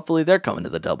Ireland. So hopefully they're coming to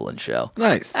the Dublin show.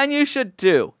 Nice. And you should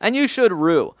too. And you should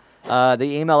Rue. The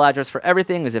email address for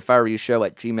everything is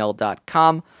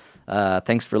ifiwereyoushow@gmail.com.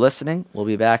 Thanks for listening. We'll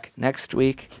be back next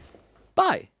week.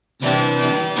 Bye.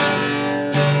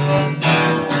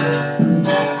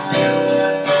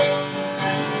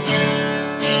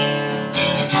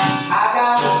 I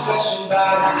got a question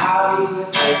about how do you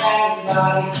think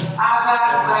anybody? I got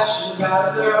a question about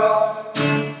a girl.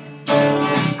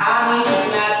 I need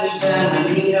some answers and I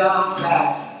need them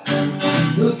fast.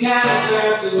 Who can I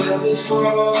turn to in this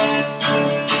world?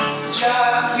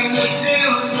 Just to do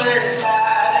with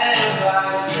bad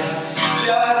advice,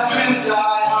 just to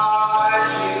die hard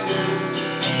Jews.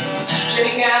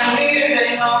 Shake and beer,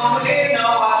 they know what to do.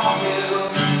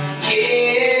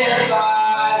 If I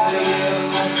were you,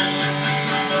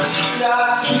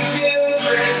 just to do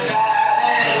with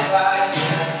bad advice,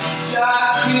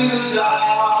 just to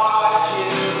die hard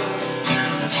Jews.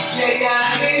 Shake and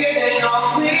beer, they know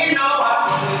what to do.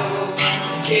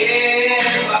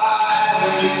 If I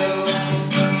were you,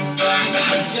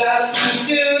 just to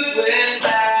do with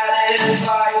bad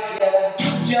advice, yeah,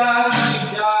 just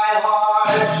to die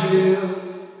hard Jews.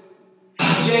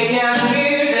 Jake and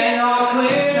Beard, they know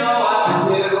what to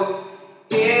do.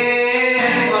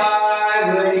 If I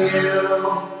were you.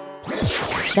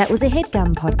 That was a HeadGum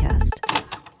podcast.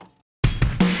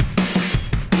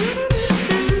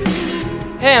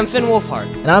 Hey, I'm Finn Wolfhard.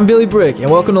 And I'm Billy Brick,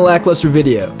 and welcome to Lackluster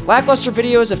Video. Lackluster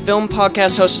Video is a film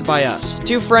podcast hosted by us,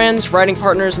 two friends, writing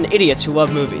partners, and idiots who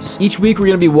love movies. Each week we're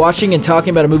going to be watching and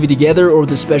talking about a movie together or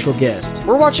with a special guest.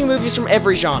 We're watching movies from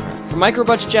every genre, from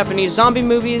micro-budget Japanese zombie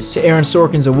movies To Aaron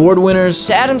Sorkin's award winners.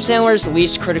 to Adam Sandler's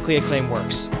least critically acclaimed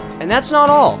works. And that's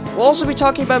not all. We'll also be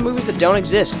talking about movies that don't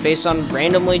exist based on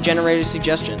randomly generated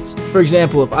suggestions. For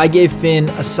example, if I gave Finn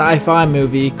a sci-fi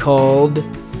movie called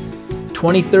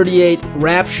 2038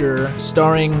 Rapture,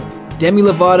 starring Demi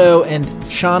Lovato and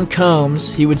Sean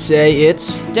Combs, he would say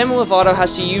it's... Demi Lovato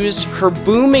has to use her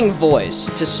booming voice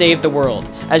to save the world,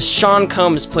 as Sean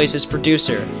Combs plays his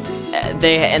producer.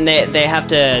 They have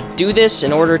to do this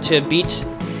in order to beat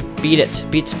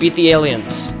the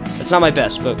aliens. It's not my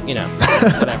best, but, you know,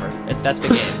 whatever. That's the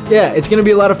game. Yeah, it's going to be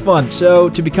a lot of fun. So,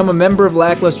 to become a member of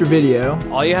Lackluster Video...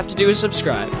 All you have to do is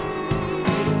subscribe.